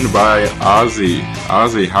again joined by Ozzy.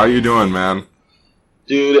 Ozzy, how you doing, man?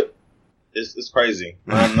 Dude, it's crazy.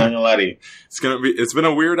 I'm not gonna lie to you. It's been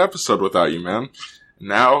a weird episode without you, man.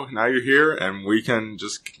 Now you're here, and we can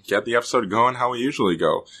just get the episode going how we usually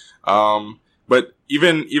go. But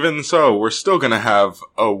even so, we're still gonna have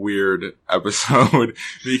a weird episode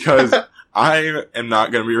because I am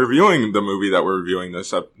not gonna be reviewing the movie that we're reviewing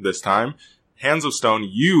this time. Hands of Stone,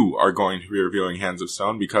 you are going to be reviewing Hands of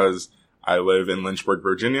Stone because I live in Lynchburg,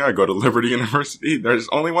 Virginia. I go to Liberty University. There's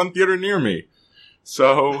only one theater near me.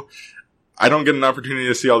 So I don't get an opportunity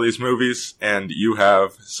to see all these movies, and you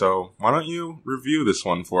have. So why don't you review this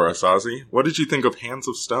one for us, Ozzy? What did you think of Hands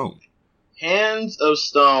of Stone? Hands of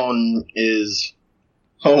Stone is...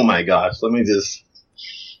 Oh my gosh, let me just...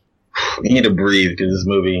 I need to breathe because this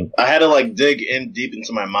movie... I had to dig in deep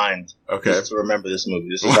into my mind just to remember this movie.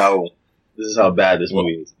 This is how bad this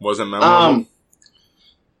movie is. Wasn't memorable?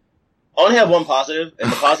 I only have one positive,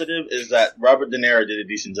 and the positive is that Robert De Niro did a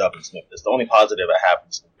decent job in Smith. It's the only positive I have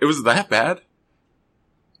in Smith. It was that bad?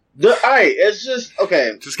 Alright, it's just,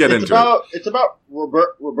 okay. Just get into it. It's about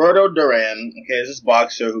Roberto Duran, okay, it's this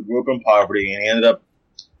boxer who grew up in poverty, and he ended up,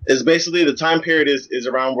 is basically the time period is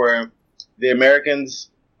around where the Americans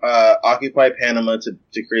occupied Panama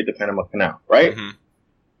to create the Panama Canal, right? Mm-hmm.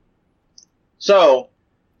 So,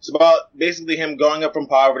 it's about basically him growing up from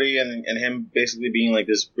poverty and him basically being like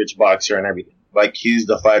this rich boxer and everything. Like, he's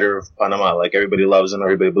the fighter of Panama. Like, everybody loves him,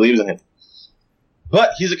 everybody believes in him.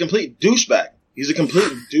 But he's a complete douchebag. He's a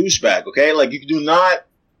complete douchebag, okay? Like, you do not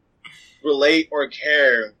relate or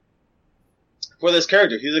care for this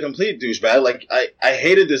character. He's a complete douchebag. Like, I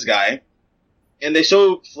hated this guy. And they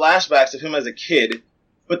show flashbacks of him as a kid,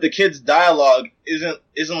 but the kid's dialogue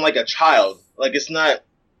isn't like a child. Like, it's not...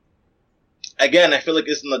 Again, I feel like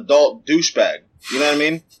it's an adult douchebag. You know what I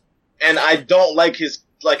mean? And I don't like his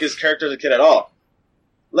character as a kid at all.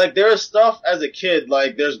 Like, there is stuff as a kid,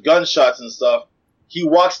 like, there's gunshots and stuff. He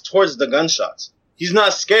walks towards the gunshots. He's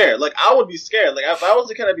not scared. Like, I would be scared. Like, if I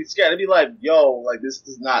was a kid, I'd be scared. I'd be like, yo, like, this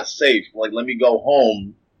is not safe. Like, let me go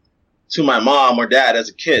home to my mom or dad as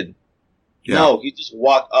a kid. Yeah. No, he just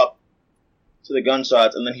walked up to the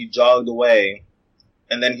gunshots, and then he jogged away.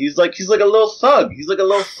 And then he's like a little thug. He's like a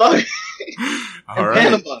little thug. All right.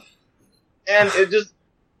 Panama. And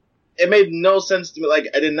it made no sense to me. Like,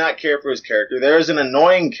 I did not care for his character. There is an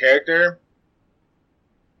annoying character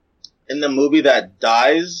in the movie that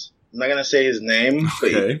dies. I'm not gonna say his name,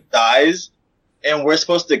 but he dies, and we're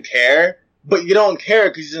supposed to care, but you don't care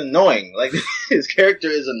because he's annoying. Like, his character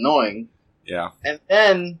is annoying. Yeah. And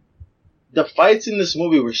then the fights in this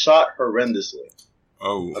movie were shot horrendously.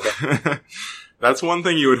 Oh. Okay. That's one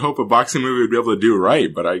thing you would hope a boxing movie would be able to do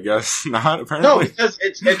right, but I guess not, apparently. No, because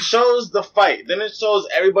it shows the fight, then it shows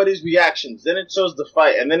everybody's reactions, then it shows the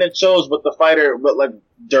fight, and then it shows what like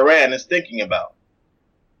Duran is thinking about.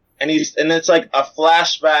 And it's like a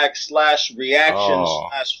flashback / reaction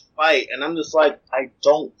 / fight, and I'm just like, I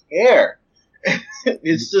don't care.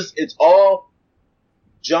 It's all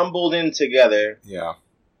jumbled in together. Yeah.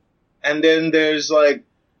 And then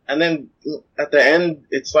at the end,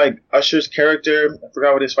 it's like Usher's character. I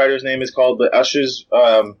forgot what his fighter's name is called, but Usher's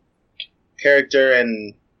character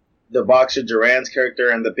and the boxer Duran's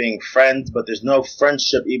character end up being friends, but there's no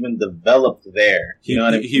friendship even developed there. You know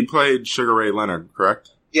what I mean? He played Sugar Ray Leonard,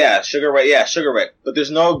 correct? Yeah, Sugar Ray. But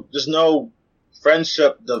there's no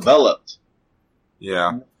friendship developed. Yeah.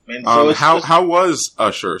 I mean, so how was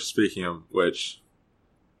Usher? Speaking of which,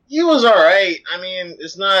 he was all right. I mean,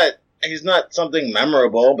 he's not something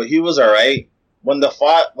memorable, but he was all right. When the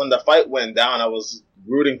fight went down, I was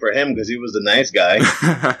rooting for him because he was the nice guy.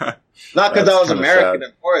 Not because I was American,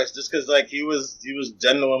 of course, just because like he was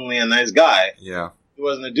genuinely a nice guy. Yeah, he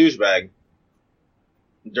wasn't a douchebag.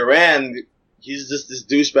 Duran, he's just this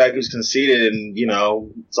douchebag who's conceited, and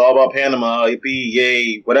it's all about Panama, yippee,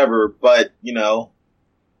 yay, whatever. But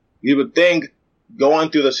you would think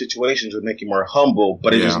going through those situations would make you more humble,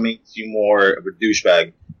 but it just makes you more of a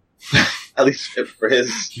douchebag. At least for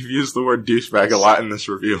his. You've used the word douchebag a lot in this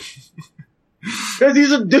review. Because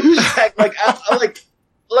he's a douchebag.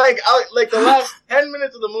 Like the last 10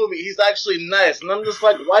 minutes of the movie, he's actually nice, and I'm just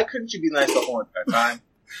like, why couldn't you be nice the whole entire time?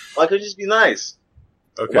 Why couldn't you just be nice?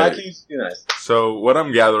 Okay. Why can't you just be nice? So what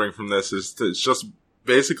I'm gathering from this is it's just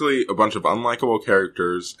basically a bunch of unlikable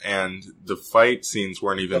characters, and the fight scenes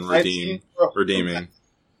weren't even redeeming.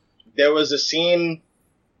 There was a scene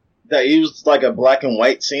that used like a black and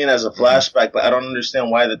white scene as a flashback, but I don't understand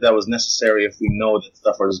why that was necessary if we know that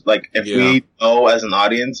stuff was like we know as an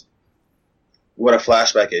audience what a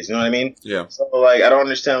flashback is. You know what I mean? Yeah. So like I don't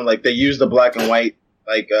understand, like they used the black and white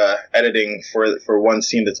editing for one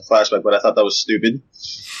scene that's a flashback, but I thought that was stupid.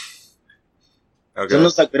 Okay. So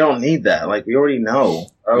it's like we don't need that. Like we already know.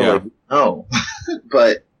 No.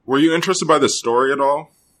 But were you interested by the story at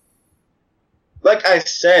all? Like I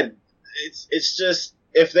said, it's just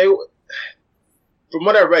if they, from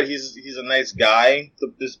what I read, he's a nice guy.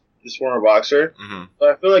 This former boxer. Mm-hmm. But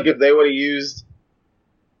I feel like if they would have used,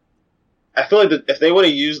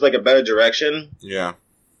 like a better direction. Yeah.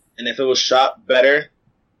 And if it was shot better,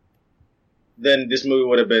 then this movie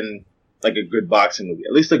would have been like a good boxing movie.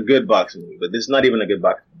 At least a good boxing movie. But this is not even a good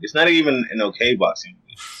boxing movie. It's not even an okay boxing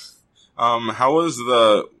movie. What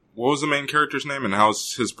was the main character's name and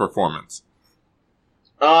how's his performance?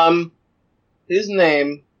 His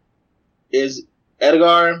name is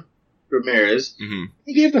Edgar Ramirez. Mm-hmm.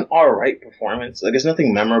 He gave an alright performance. Like, it's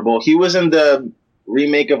nothing memorable. He was in the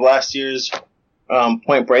remake of last year's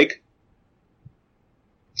Point Break.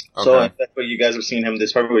 Okay. So that's what you guys have seen him.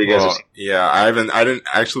 This probably what you guys have seen. Yeah, I didn't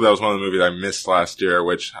actually. That was one of the movies I missed last year,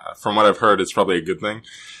 which, from what I've heard, is probably a good thing.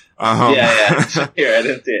 Yeah. Here, I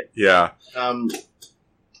didn't see it. Yeah.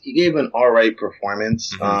 He gave an alright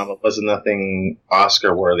performance. Mm-hmm. It wasn't nothing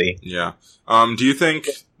Oscar worthy. Yeah. Do you think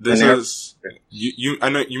this is you? I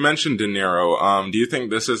know you mentioned De Niro. Do you think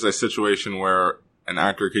this is a situation where an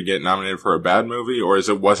actor could get nominated for a bad movie, or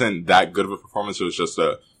wasn't that good of a performance? It was just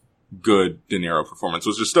a good De Niro performance. It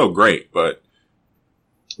was just still great, but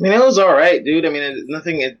I mean, it was alright, dude. I mean,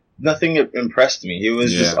 nothing impressed me. He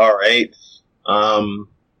was just alright.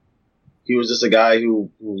 He was just a guy who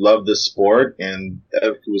loved the sport and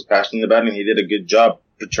who was passionate about it, and he did a good job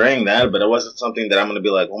portraying that, but it wasn't something that I'm going to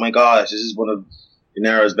be like, oh my gosh, this is one of De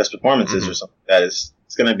Niro's best performances or something like that. It's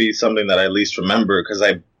going to be something that I at least remember, because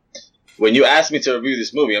when you asked me to review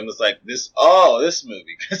this movie, I'm just like, this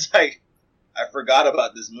movie, because I forgot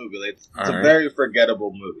about this movie. Like, it's a very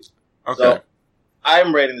forgettable movie. Okay. So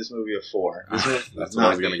I'm rating this movie a 4. That's what I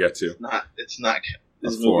was going to get to. It's not good.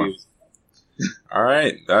 This movie was all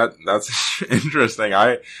right, that's interesting.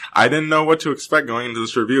 I didn't know what to expect going into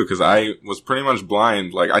this review because I was pretty much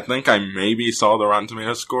blind. Like, I think I maybe saw the Rotten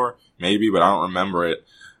Tomatoes score, maybe, but I don't remember it.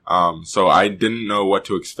 So I didn't know what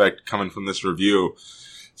to expect coming from this review.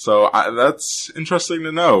 So that's interesting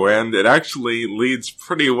to know, and it actually leads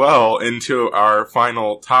pretty well into our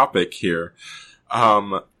final topic here.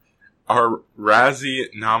 our Razzie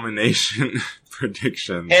nomination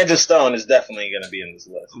predictions. Hands of Stone is definitely going to be in this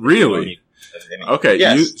list. Really? Okay,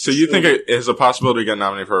 Yes. you think it has a possibility to get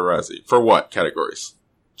nominated for a Razzie? For what categories?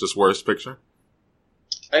 Just worst picture?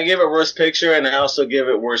 I give it worst picture, and I also give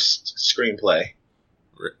it worst screenplay.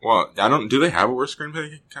 Well, do they have a worst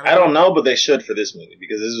screenplay category? I don't know, but they should for this movie,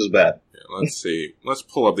 because this was bad. Yeah, let's see. Let's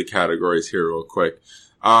pull up the categories here real quick.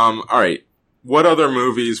 Alright. What other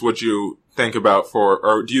movies would you think about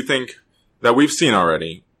or do you think that we've seen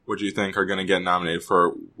already, would you think are going to get nominated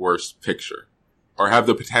for worst picture? Or have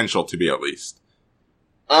the potential to be, at least?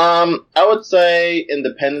 I would say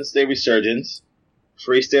Independence Day Resurgence,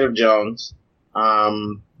 Free State of Jones.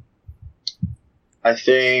 I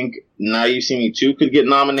think Now You See Me 2 could get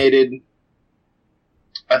nominated.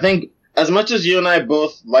 I think as much as you and I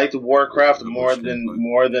both liked Warcraft more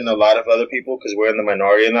than a lot of other people, because we're in the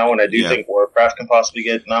minority in that one, I do think Warcraft can possibly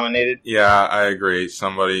get nominated. Yeah, I agree.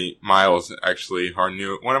 Miles, actually,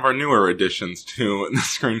 one of our newer additions to the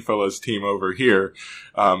Screenfellas team over here,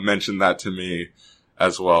 mentioned that to me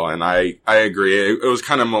as well, and I agree. It was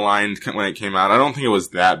kind of maligned when it came out. I don't think it was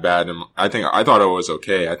that bad, and I thought it was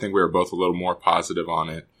okay. I think we were both a little more positive on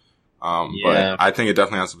it, but I think it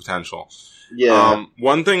definitely has the potential. Yeah.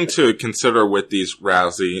 One thing to consider with these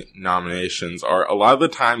Razzie nominations are a lot of the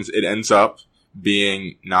times it ends up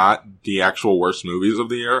being not the actual worst movies of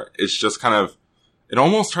the year. It's just kind of, it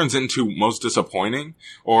almost turns into most disappointing,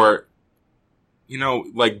 or,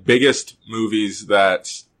 like biggest movies that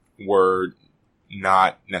were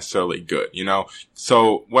not necessarily good,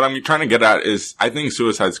 So what I'm trying to get at is I think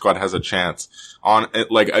Suicide Squad has a chance on,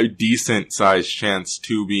 like, a decent sized chance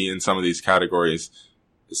to be in some of these categories,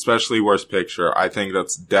 especially worst picture. I think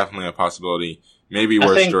that's definitely a possibility. Maybe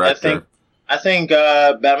worst director. I think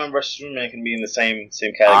Batman vs Superman can be in the same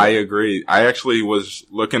category. I agree. I actually was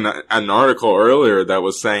looking at an article earlier that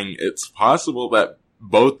was saying it's possible that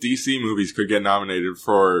both DC movies could get nominated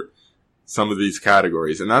for some of these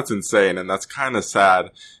categories, and that's insane, and that's kind of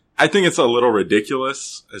sad. I think it's a little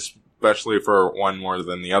ridiculous, especially for one more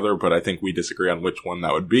than the other, but I think we disagree on which one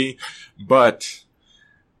that would be. But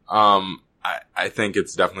I think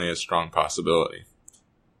it's definitely a strong possibility.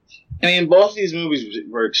 I mean, both of these movies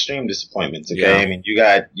were extreme disappointments. Okay, Yeah. I mean, you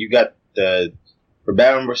got for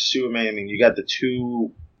Batman vs Superman. I mean, you got the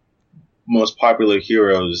two most popular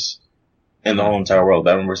heroes in the whole entire world,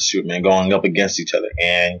 Batman vs Superman, going up against each other,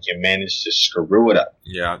 and you managed to screw it up.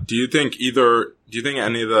 Yeah. Do you think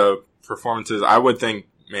any of the performances? I would think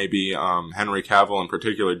maybe Henry Cavill in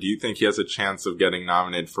particular. Do you think he has a chance of getting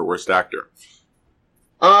nominated for worst actor?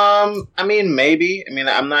 I mean, maybe. I mean,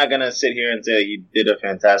 I'm not gonna sit here and say he did a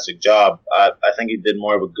fantastic job. I think he did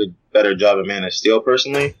more of a better job in Man of Steel,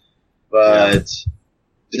 personally. But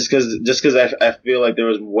just because I feel like there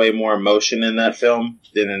was way more emotion in that film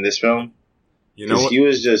than in this film. You know what? He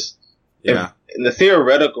was just in the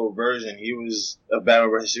theoretical version, he was of Batman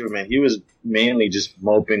vs Superman. He was mainly just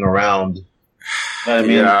moping around. You know what I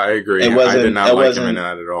mean? Yeah, I agree. I did not like him in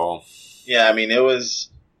that at all. Yeah, I mean, it was.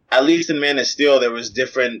 At least in Man of Steel, there was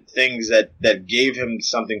different things that gave him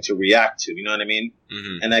something to react to. You know what I mean?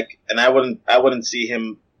 Mm-hmm. And I wouldn't see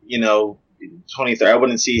him. I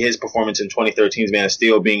wouldn't see his performance in 2013's Man of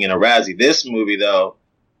Steel being in a Razzie. This movie, though,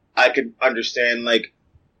 I could understand. Like,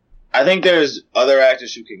 I think there's other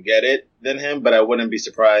actors who can get it than him, but I wouldn't be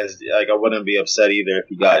surprised. Like, I wouldn't be upset either if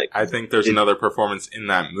he got it. I think there's another performance in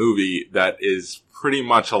that movie that is pretty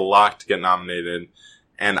much a lock to get nominated.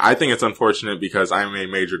 And I think it's unfortunate because I'm a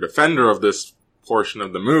major defender of this portion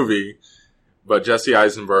of the movie, but Jesse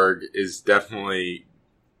Eisenberg is definitely,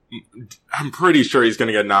 I'm pretty sure he's going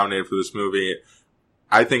to get nominated for this movie.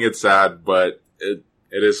 I think it's sad, but it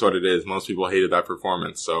is what it is. Most people hated that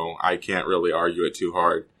performance, so I can't really argue it too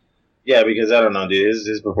hard. Yeah, because I don't know, dude,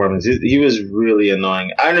 his performance, he was really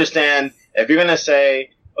annoying. I understand if you're going to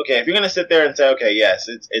say, okay, if you're going to sit there and say, okay, yes,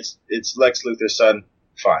 it's Lex Luthor's son,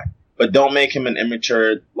 fine. But don't make him an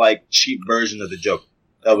immature, like, cheap version of the Joker.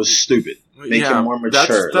 That was stupid. Make him more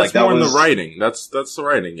mature. That's more in the writing. That's the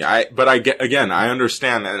writing. Yeah, I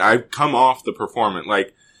understand, and I've come off the performance.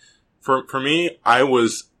 Like, for me, I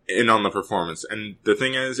was in on the performance. And the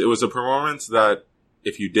thing is, it was a performance that,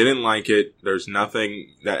 if you didn't like it, there's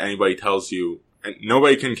nothing that anybody tells you, and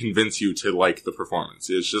nobody can convince you to like the performance.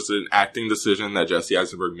 It's just an acting decision that Jesse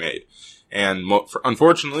Eisenberg made. And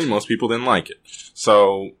unfortunately, most people didn't like it.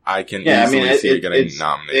 So I can easily see it getting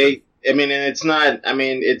nominated. And it's not,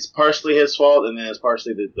 it's partially his fault, and then it's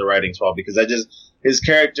partially the writing's fault, because his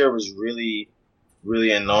character was really,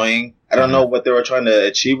 really annoying. I don't know what they were trying to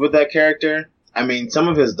achieve with that character. I mean, some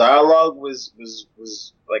of his dialogue was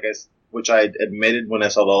like which I admitted when I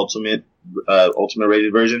saw the ultimate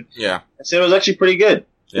rated version. Yeah. I said it was actually pretty good.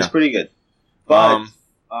 It's pretty good. But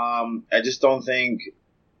I just don't think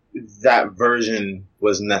that version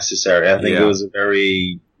was necessary. I think it was a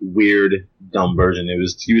very weird, dumb version. He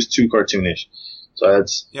was too cartoonish. So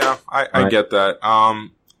that's I get that.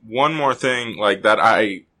 One more thing like that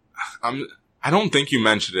I don't think you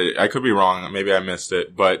mentioned it. I could be wrong. Maybe I missed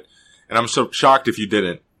it. And I'm so shocked if you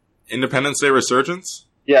didn't. Independence Day Resurgence?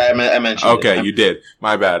 Yeah, I mentioned it. Okay, you did.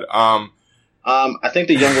 My bad. I think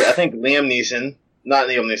Liam Neeson. Not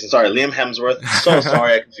Liam Neeson, sorry, Liam Hemsworth. So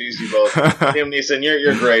sorry I confused you both. Liam Neeson,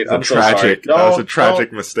 you're great. I'm so sorry. That was a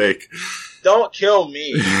tragic mistake. Don't kill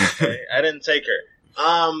me. Okay? I didn't take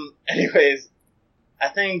her. Anyways, I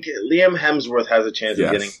think Liam Hemsworth has a chance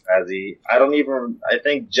of getting Razzie. I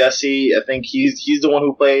think Jesse, he's the one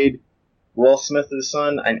who played Will Smith's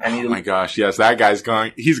son. Oh my gosh, yes, that guy's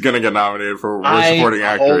he's gonna get nominated for Worst Supporting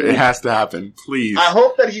Actor. It has to happen, please. I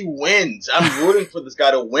hope that he wins. I'm rooting for this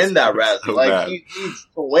guy to win that Razzie. So he needs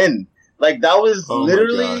to win. Like, that was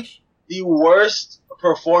literally the worst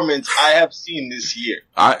performance I have seen this year.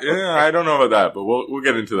 I don't know about that, but we'll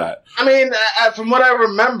get into that. I mean, from what I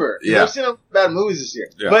remember, I've seen a bad movies this year,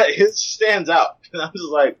 but his stands out. And I'm just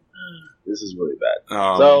like, this is really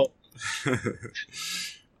bad.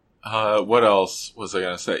 What else was I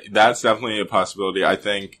going to say? That's definitely a possibility. I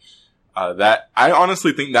think I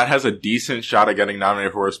honestly think that has a decent shot at getting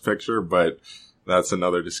nominated for Worst Picture, but that's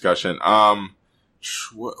another discussion.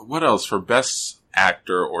 What else for Best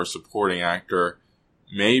Actor or Supporting Actor?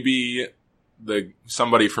 Maybe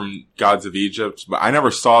somebody from Gods of Egypt, but I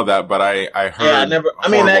never saw that. But I heard. Yeah, I never. I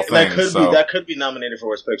mean, that could be nominated for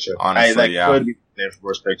Worst Picture. Honestly, could be nominated for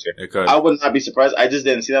Worst Picture. It could. I would not be surprised. I just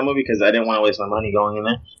didn't see that movie because I didn't want to waste my money going in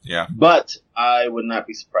there. Yeah. But I would not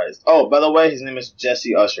be surprised. Oh, by the way, his name is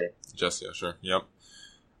Jesse Usher. Jesse Usher. Yep.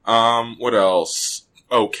 What else?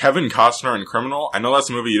 Oh, Kevin Costner in Criminal. I know that's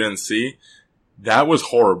a movie you didn't see. That was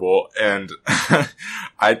horrible, and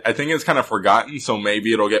I think it's kind of forgotten, so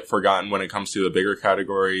maybe it'll get forgotten when it comes to the bigger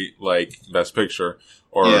category, like Best Picture,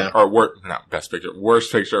 not Best Picture,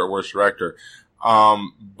 Worst Picture or Worst Director.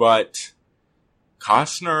 But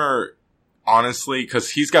Costner, honestly, because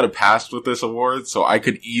he's got a past with this award, so I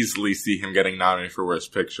could easily see him getting nominated for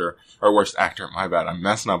Worst Picture, or Worst Actor, my bad, I'm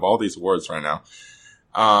messing up all these awards right now.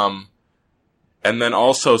 And then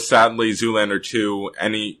also, sadly, Zoolander 2,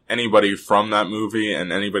 anybody from that movie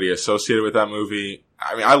and anybody associated with that movie.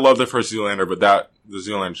 I mean, I love the first Zoolander, but the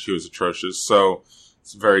Zoolander 2 is atrocious. So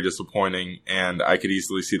it's very disappointing, and I could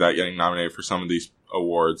easily see that getting nominated for some of these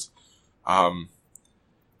awards.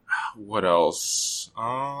 What else? You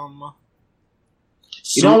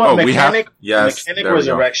know what? Mechanic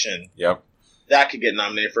Resurrection. Yep. That could get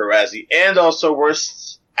nominated for a Razzie. And also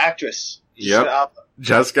Worst Actress. Yep.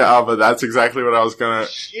 Jessica Alba, that's exactly what I was gonna...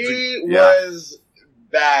 She was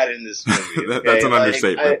bad in this movie. Okay? That's an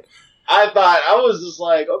understatement. I thought, I was just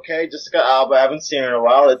like, okay, Jessica Alba, I haven't seen her in a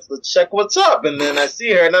while, let's check what's up. And then I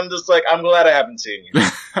see her, and I'm just like, I'm glad I haven't seen you.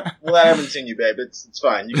 I'm glad I haven't seen you, babe. It's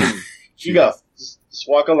fine. You go. Just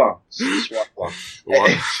walk along. Just walk along.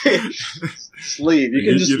 Just leave.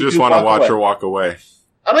 You just want to watch her walk away.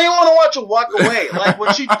 I don't even want to watch her walk away. Like,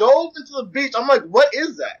 when she dove into the beach, I'm like, what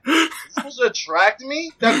is that? Is it supposed to attract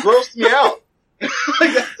me? That grossed me out.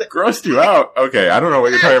 Grossed you out? Okay, I don't know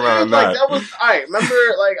what you're talking about on that. That was, alright, remember,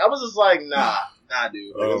 like, I was just like, nah,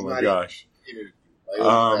 dude. Like, oh my gosh.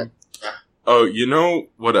 Oh, you know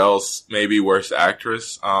what else? Maybe Worst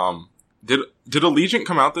Actress. Did Allegiant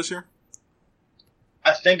come out this year?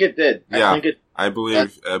 I think it did. Yeah, I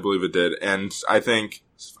believe it did. And I think,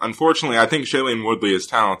 unfortunately, Shailene Woodley is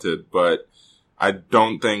talented, but I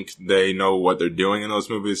don't think they know what they're doing in those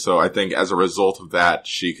movies. So I think as a result of that,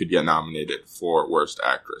 she could get nominated for Worst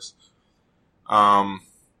Actress.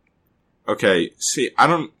 Okay. See, I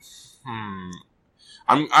don't,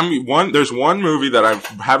 there's one movie that I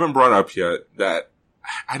haven't brought up yet that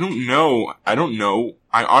I don't know.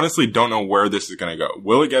 I honestly don't know where this is going to go.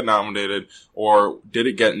 Will it get nominated, or did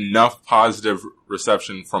it get enough positive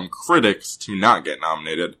reception from critics to not get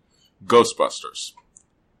nominated? Ghostbusters.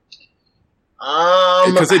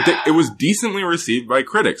 Because it was decently received by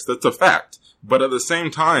critics. That's a fact. But at the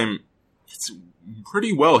same time, it's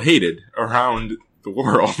pretty well hated around the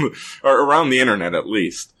world, or around the internet at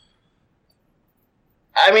least.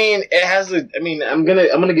 I mean, I'm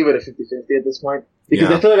gonna give it a 50-50 at this point.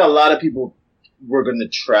 Because I feel like a lot of people were going to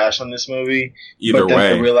trash on this movie. Either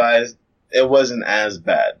way. They realized it wasn't as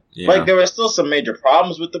bad. Yeah. Like, there were still some major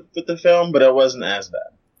problems with the film, but it wasn't as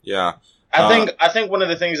bad. Yeah. I think one of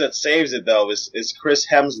the things that saves it, though, is Chris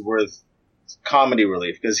Hemsworth comedy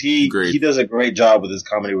relief, because he Agreed. does a great job with his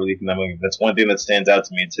comedy relief in that movie. That's one thing that stands out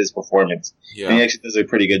to me. It's his performance. Yeah. And he actually does a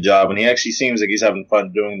pretty good job, and he actually seems like he's having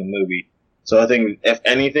fun doing the movie. So I think, if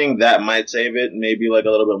anything, that might save it. Maybe like a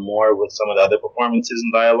little bit more with some of the other performances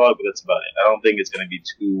and dialogue, but that's about it. I don't think it's going to be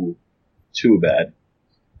too bad.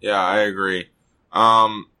 Yeah, I agree.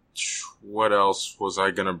 What else was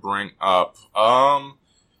I gonna bring up?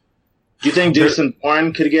 Do you think Jason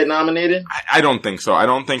Bourne could get nominated? I don't think so. I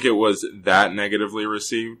don't think it was that negatively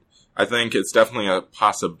received. I think it's definitely a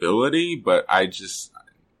possibility, but I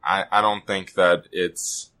don't think that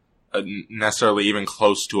it's necessarily even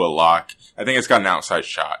close to a lock. I think it's got an outside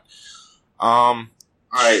shot. All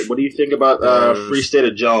right, what do you think about Free State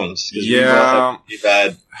of Jones? Yeah,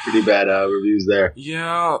 pretty bad reviews there.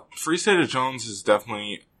 Yeah, Free State of Jones is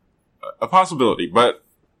definitely a possibility, but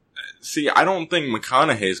see, I don't think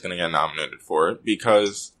McConaughey is going to get nominated for it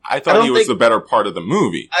because I thought he was the better part of the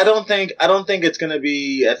movie. I don't think it's going to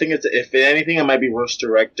be. I think it's, if anything, it might be worst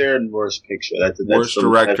director and worst picture. Worst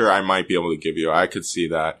director, I might be able to give you. I could see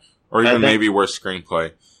that, or even maybe worst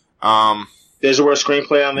screenplay. There's a worst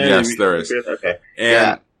screenplay on there. Yes, there is. Okay,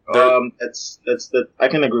 and that's I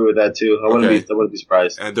can agree with that too. I wouldn't be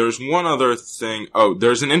surprised. And there's one other thing. Oh,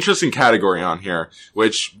 there's an interesting category on here,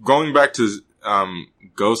 which going back to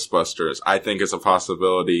Ghostbusters, I think is a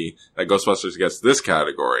possibility that Ghostbusters gets this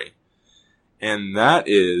category, and that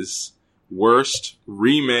is worst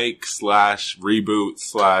remake / reboot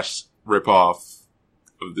 / ripoff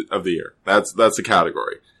of the year. That's a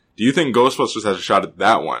category. Do you think Ghostbusters has a shot at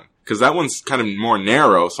that one? Because that one's kind of more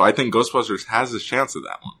narrow, so I think Ghostbusters has a chance at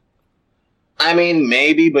that one. I mean,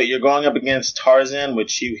 maybe, but you're going up against Tarzan,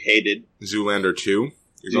 which you hated. Zoolander 2.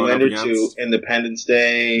 Zoolander 2, Independence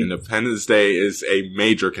Day. Independence Day is a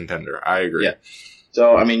major contender. I agree. Yeah.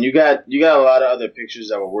 So, I mean, you got a lot of other pictures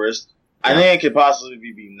that were worse. Yeah. I think it could possibly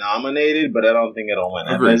be nominated, but I don't think it'll win.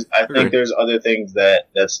 I think there's other things that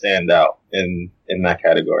stand out in that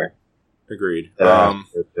category. Agreed.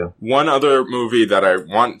 One other movie that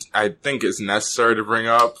I think is necessary to bring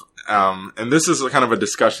up, and this is kind of a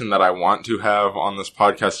discussion that I want to have on this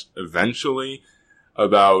podcast eventually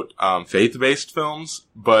about faith-based films,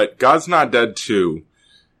 but God's Not Dead 2,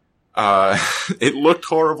 it looked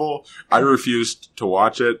horrible. I refused to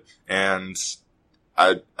watch it, and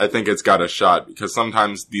I think it's got a shot, because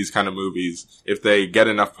sometimes these kind of movies, if they get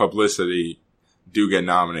enough publicity, do get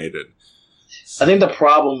nominated. I think the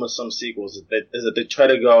problem with some sequels is that they try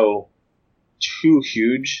to go too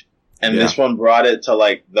huge, and this one brought it to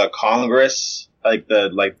like the Congress, like the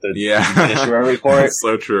judiciary court. That's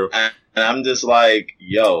so true. And I'm just like,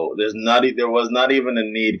 yo, there was not even a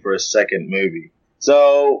need for a second movie.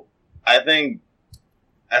 So I think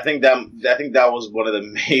that was one of the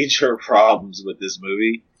major problems with this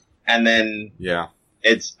movie. And then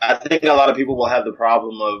I think a lot of people will have the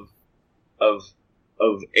problem of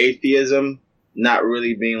atheism not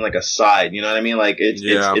really being like a side, you know what I mean? Like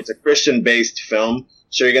it's a Christian based film,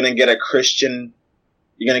 so you're gonna get like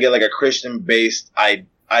a Christian based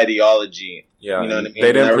ideology. Yeah, you know what I mean?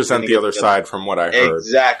 They didn't present the other side from what I heard.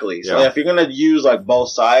 Exactly. So if you're gonna use like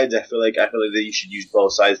both sides, I feel like that you should use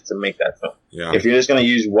both sides to make that film. Yeah. If you're just gonna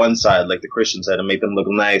use one side, like the Christian side, and make them look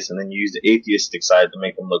nice, and then use the atheistic side to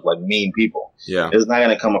make them look like mean people, it's not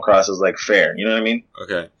gonna come across as like fair. You know what I mean?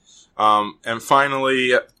 Okay. And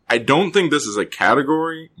finally, I don't think this is a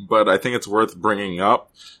category, but I think it's worth bringing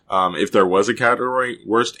up. If there was a category,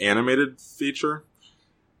 worst animated feature.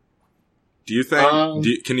 Do you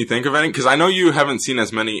think? Can you think of any? Because I know you haven't seen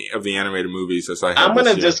as many of the animated movies as I have. I'm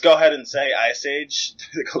gonna just go ahead and say Ice Age: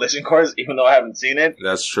 The Collision Course, even though I haven't seen it.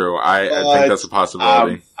 That's true. I think that's a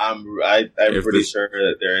possibility. I'm pretty sure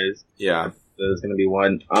that there is. Yeah, there's gonna be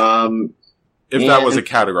one. If that was a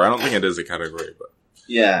category, I don't think it is a category, but.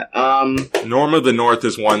 Yeah. Norm of the North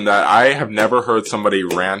is one that I have never heard somebody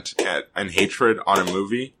rant and hatred on a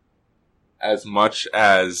movie as much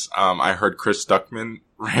as I heard Chris Stuckman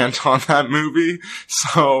rant on that movie.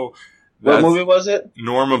 So, what movie was it?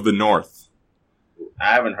 Norm of the North.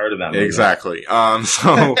 I haven't heard of that movie. Exactly.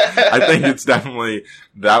 So I think it's definitely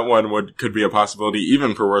that one could be a possibility,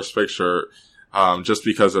 even for Worst Picture, just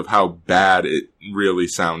because of how bad it really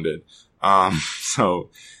sounded. So,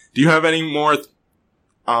 do you have any more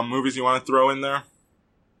movies you want to throw in there?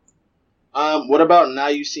 What about Now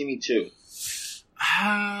You See Me Too?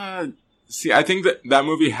 See, I think that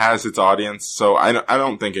movie has its audience, so I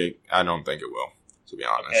don't think it will, to be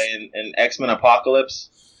honest. Okay, and X-Men Apocalypse?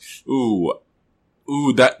 Ooh,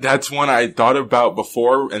 that's one I thought about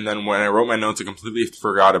before, and then when I wrote my notes, I completely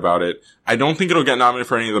forgot about it. I don't think it'll get nominated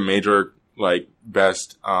for any of the major, like,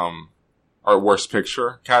 best, or worst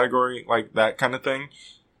picture category, like that kind of thing.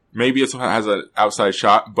 maybe it has an outside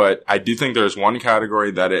shot, but I do think there's one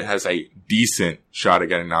category that it has a decent shot at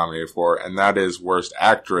getting nominated for, and that is Worst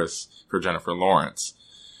Actress for Jennifer Lawrence.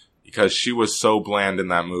 Because she was so bland in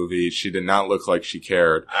that movie. She did not look like she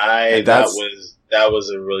cared. That was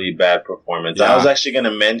a really bad performance. Yeah. I was actually going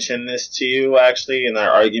to mention this to you, actually, in our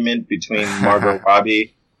argument between Margot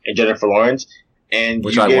Robbie and Jennifer Lawrence. And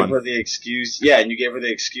Which you I gave won. her the excuse. Yeah, and you gave her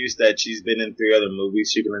the excuse that she's been in 3 other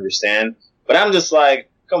movies, so you can understand. But I'm just like,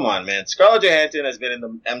 come on, man. Scarlett Johansson has been in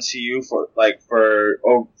the MCU for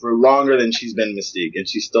longer than she's been Mystique, and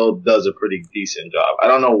she still does a pretty decent job. I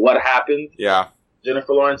don't know what happened Yeah. to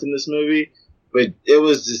Jennifer Lawrence in this movie, but it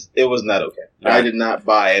was not okay. Yeah. I did not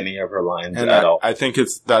buy any of her lines And at all. I think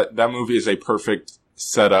it's that movie is a perfect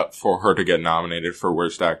setup for her to get nominated for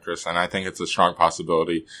Worst Actress, and I think it's a strong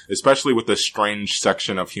possibility, especially with this strange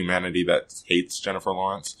section of humanity that hates Jennifer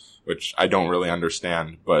Lawrence, which I don't really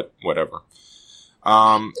understand, but whatever.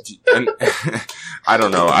 And I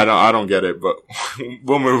don't know. I don't get it, but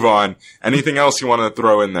we'll move on. Anything else you want to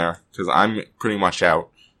throw in there? Because I'm pretty much out.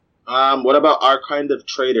 What about Our Kind of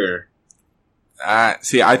Traitor?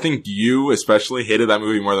 See, I think you especially hated that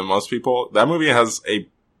movie more than most people. That movie has a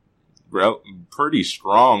pretty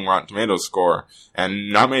strong Rotten Tomatoes score,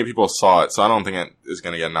 and not many people saw it, so I don't think it is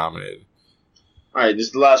going to get nominated. All right, this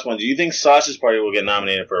is the last one. Do you think Sausage Party will get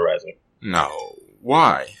nominated for a Razzie? No.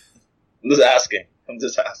 Why? I'm just asking. I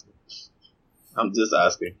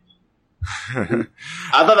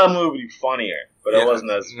thought that movie would be funnier, but it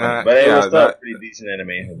wasn't as funny. But it was still a pretty decent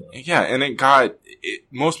animation. Yeah, and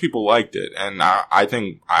most people liked it, and I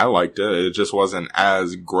think I liked it. It just wasn't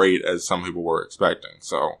as great as some people were expecting.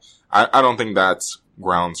 So I don't think that's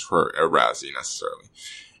grounds for a Razzie necessarily.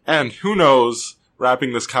 And who knows,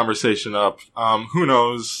 wrapping this conversation up, who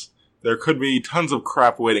knows, there could be tons of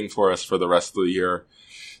crap waiting for us for the rest of the year.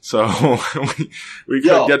 So we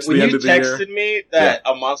could get to the end of the year. When you texted me that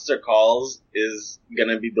A Monster Calls is going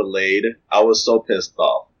to be delayed, I was so pissed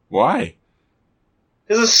off. Why?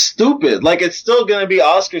 Because it's stupid. Like, it's still going to be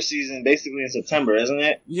Oscar season basically in September, isn't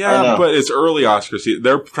it? Yeah, but it's early Oscar season.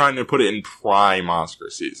 They're trying to put it in prime Oscar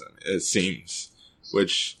season, it seems.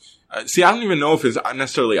 Which, see, I don't even know if it's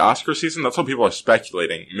necessarily Oscar season. That's what people are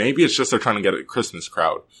speculating. Maybe it's just they're trying to get a Christmas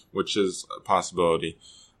crowd, which is a possibility.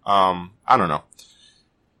 I don't know.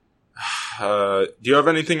 Do you have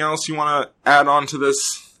anything else you want to add on to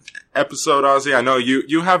this episode, Ozzy? I know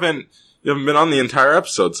you haven't been on the entire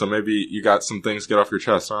episode, so maybe you got some things to get off your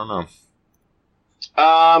chest. I don't know.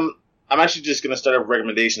 I'm actually just going to start off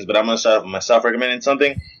recommendations, but I'm going to start off with myself recommending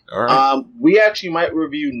something. All right. We actually might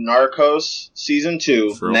review Narcos Season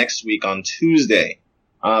 2 next week on Tuesday.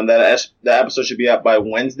 That episode should be out by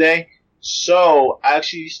Wednesday. So, I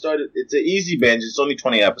actually started, it's an easy binge, it's only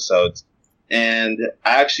 20 episodes. And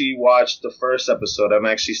I actually watched the first episode. I'm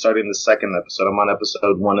actually starting the second episode. I'm on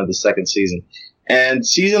episode 1 of the second season. And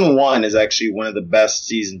season 1 is actually one of the best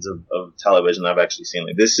seasons of television I've actually seen.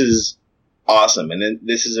 Like, this is awesome. And then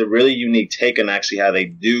this is a really unique take on actually how they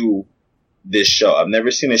do this show. I've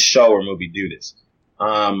never seen a show or movie do this.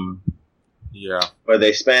 Yeah. Where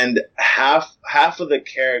they spend half of the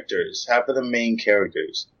characters, half of the main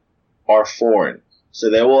characters are foreign. So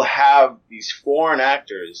they will have these foreign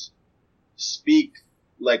actors speak,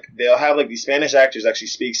 like, they'll have, like, these Spanish actors actually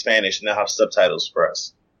speak Spanish, and they'll have subtitles for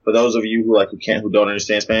us. For those of you who don't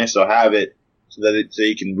understand Spanish, they'll have it so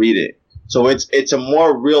you can read it. So it's a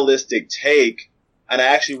more realistic take, and I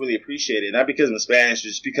actually really appreciate it. Not because I'm Spanish,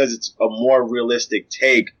 just because it's a more realistic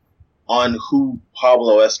take on who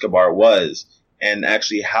Pablo Escobar was, and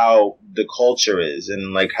actually how the culture is,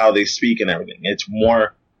 and, like, how they speak and everything. It's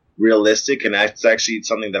more realistic, and that's actually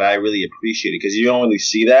something that I really appreciate, because you don't really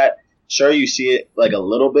see that. Sure, you see it, like, a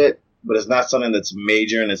little bit, but it's not something that's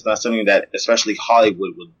major, and it's not something that especially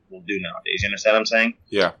Hollywood will do nowadays. You understand what I'm saying?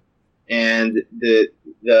 Yeah. And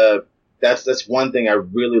that's one thing I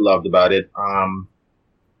really loved about it.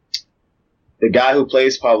 The guy who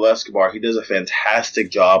plays Pablo Escobar, he does a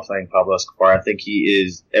fantastic job playing Pablo Escobar. I think he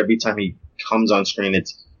is, every time he comes on screen,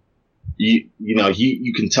 it's, you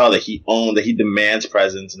can tell that he demands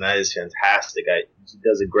presence, and that is fantastic. He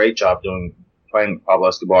does a great job playing Pablo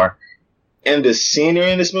Escobar. And the scenery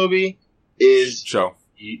in this movie is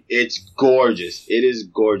it's gorgeous. It is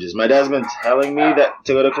gorgeous. My dad's been telling me that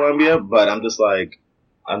to go to Colombia, but I'm just like,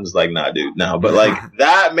 nah, dude, no. But, like,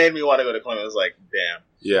 that made me want to go to Colombia. I was like, damn.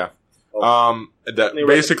 Yeah.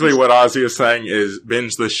 Basically what Ozzy is saying is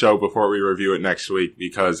binge this show before we review it next week,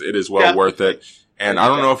 because it is well worth it. And I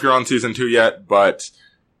don't know if you're on season 2 yet, but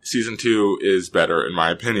season 2 is better in my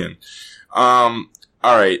opinion. All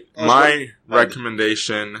right. My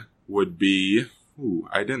recommendation would be,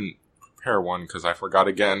 I didn't prepare one because I forgot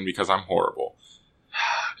again because I'm horrible.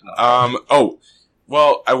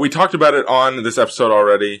 We talked about it on this episode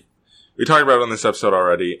already.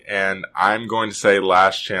 And I'm going to say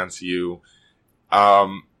Last Chance U.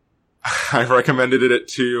 I recommended it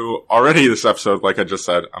to you already this episode, like I just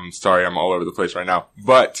said. I'm sorry, I'm all over the place right now.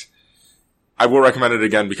 But I will recommend it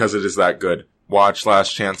again because it is that good. Watch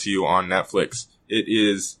Last Chance U on Netflix. It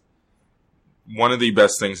is one of the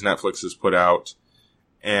best things Netflix has put out.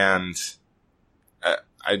 And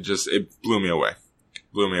it blew me away.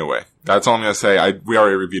 That's all I'm going to say. We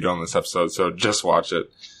already reviewed it on this episode, so just watch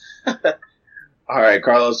it. All right,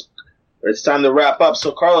 Carlos. It's time to wrap up.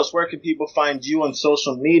 So, Carlos, where can people find you on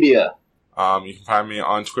social media? You can find me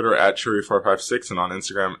on Twitter at Chewy456 and on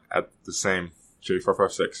Instagram at the same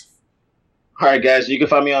Chewy456. All right, guys. You can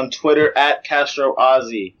find me on Twitter at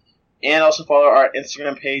CastroOzzy. And also follow our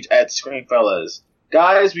Instagram page at Screenfellas.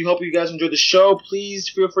 Guys, we hope you guys enjoyed the show. Please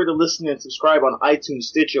feel free to listen and subscribe on iTunes,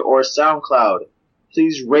 Stitcher, or SoundCloud.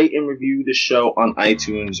 Please rate and review the show on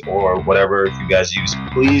iTunes or whatever you guys use.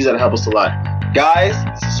 Please, that'll help us a lot. Guys,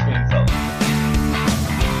 this is Screenfellas.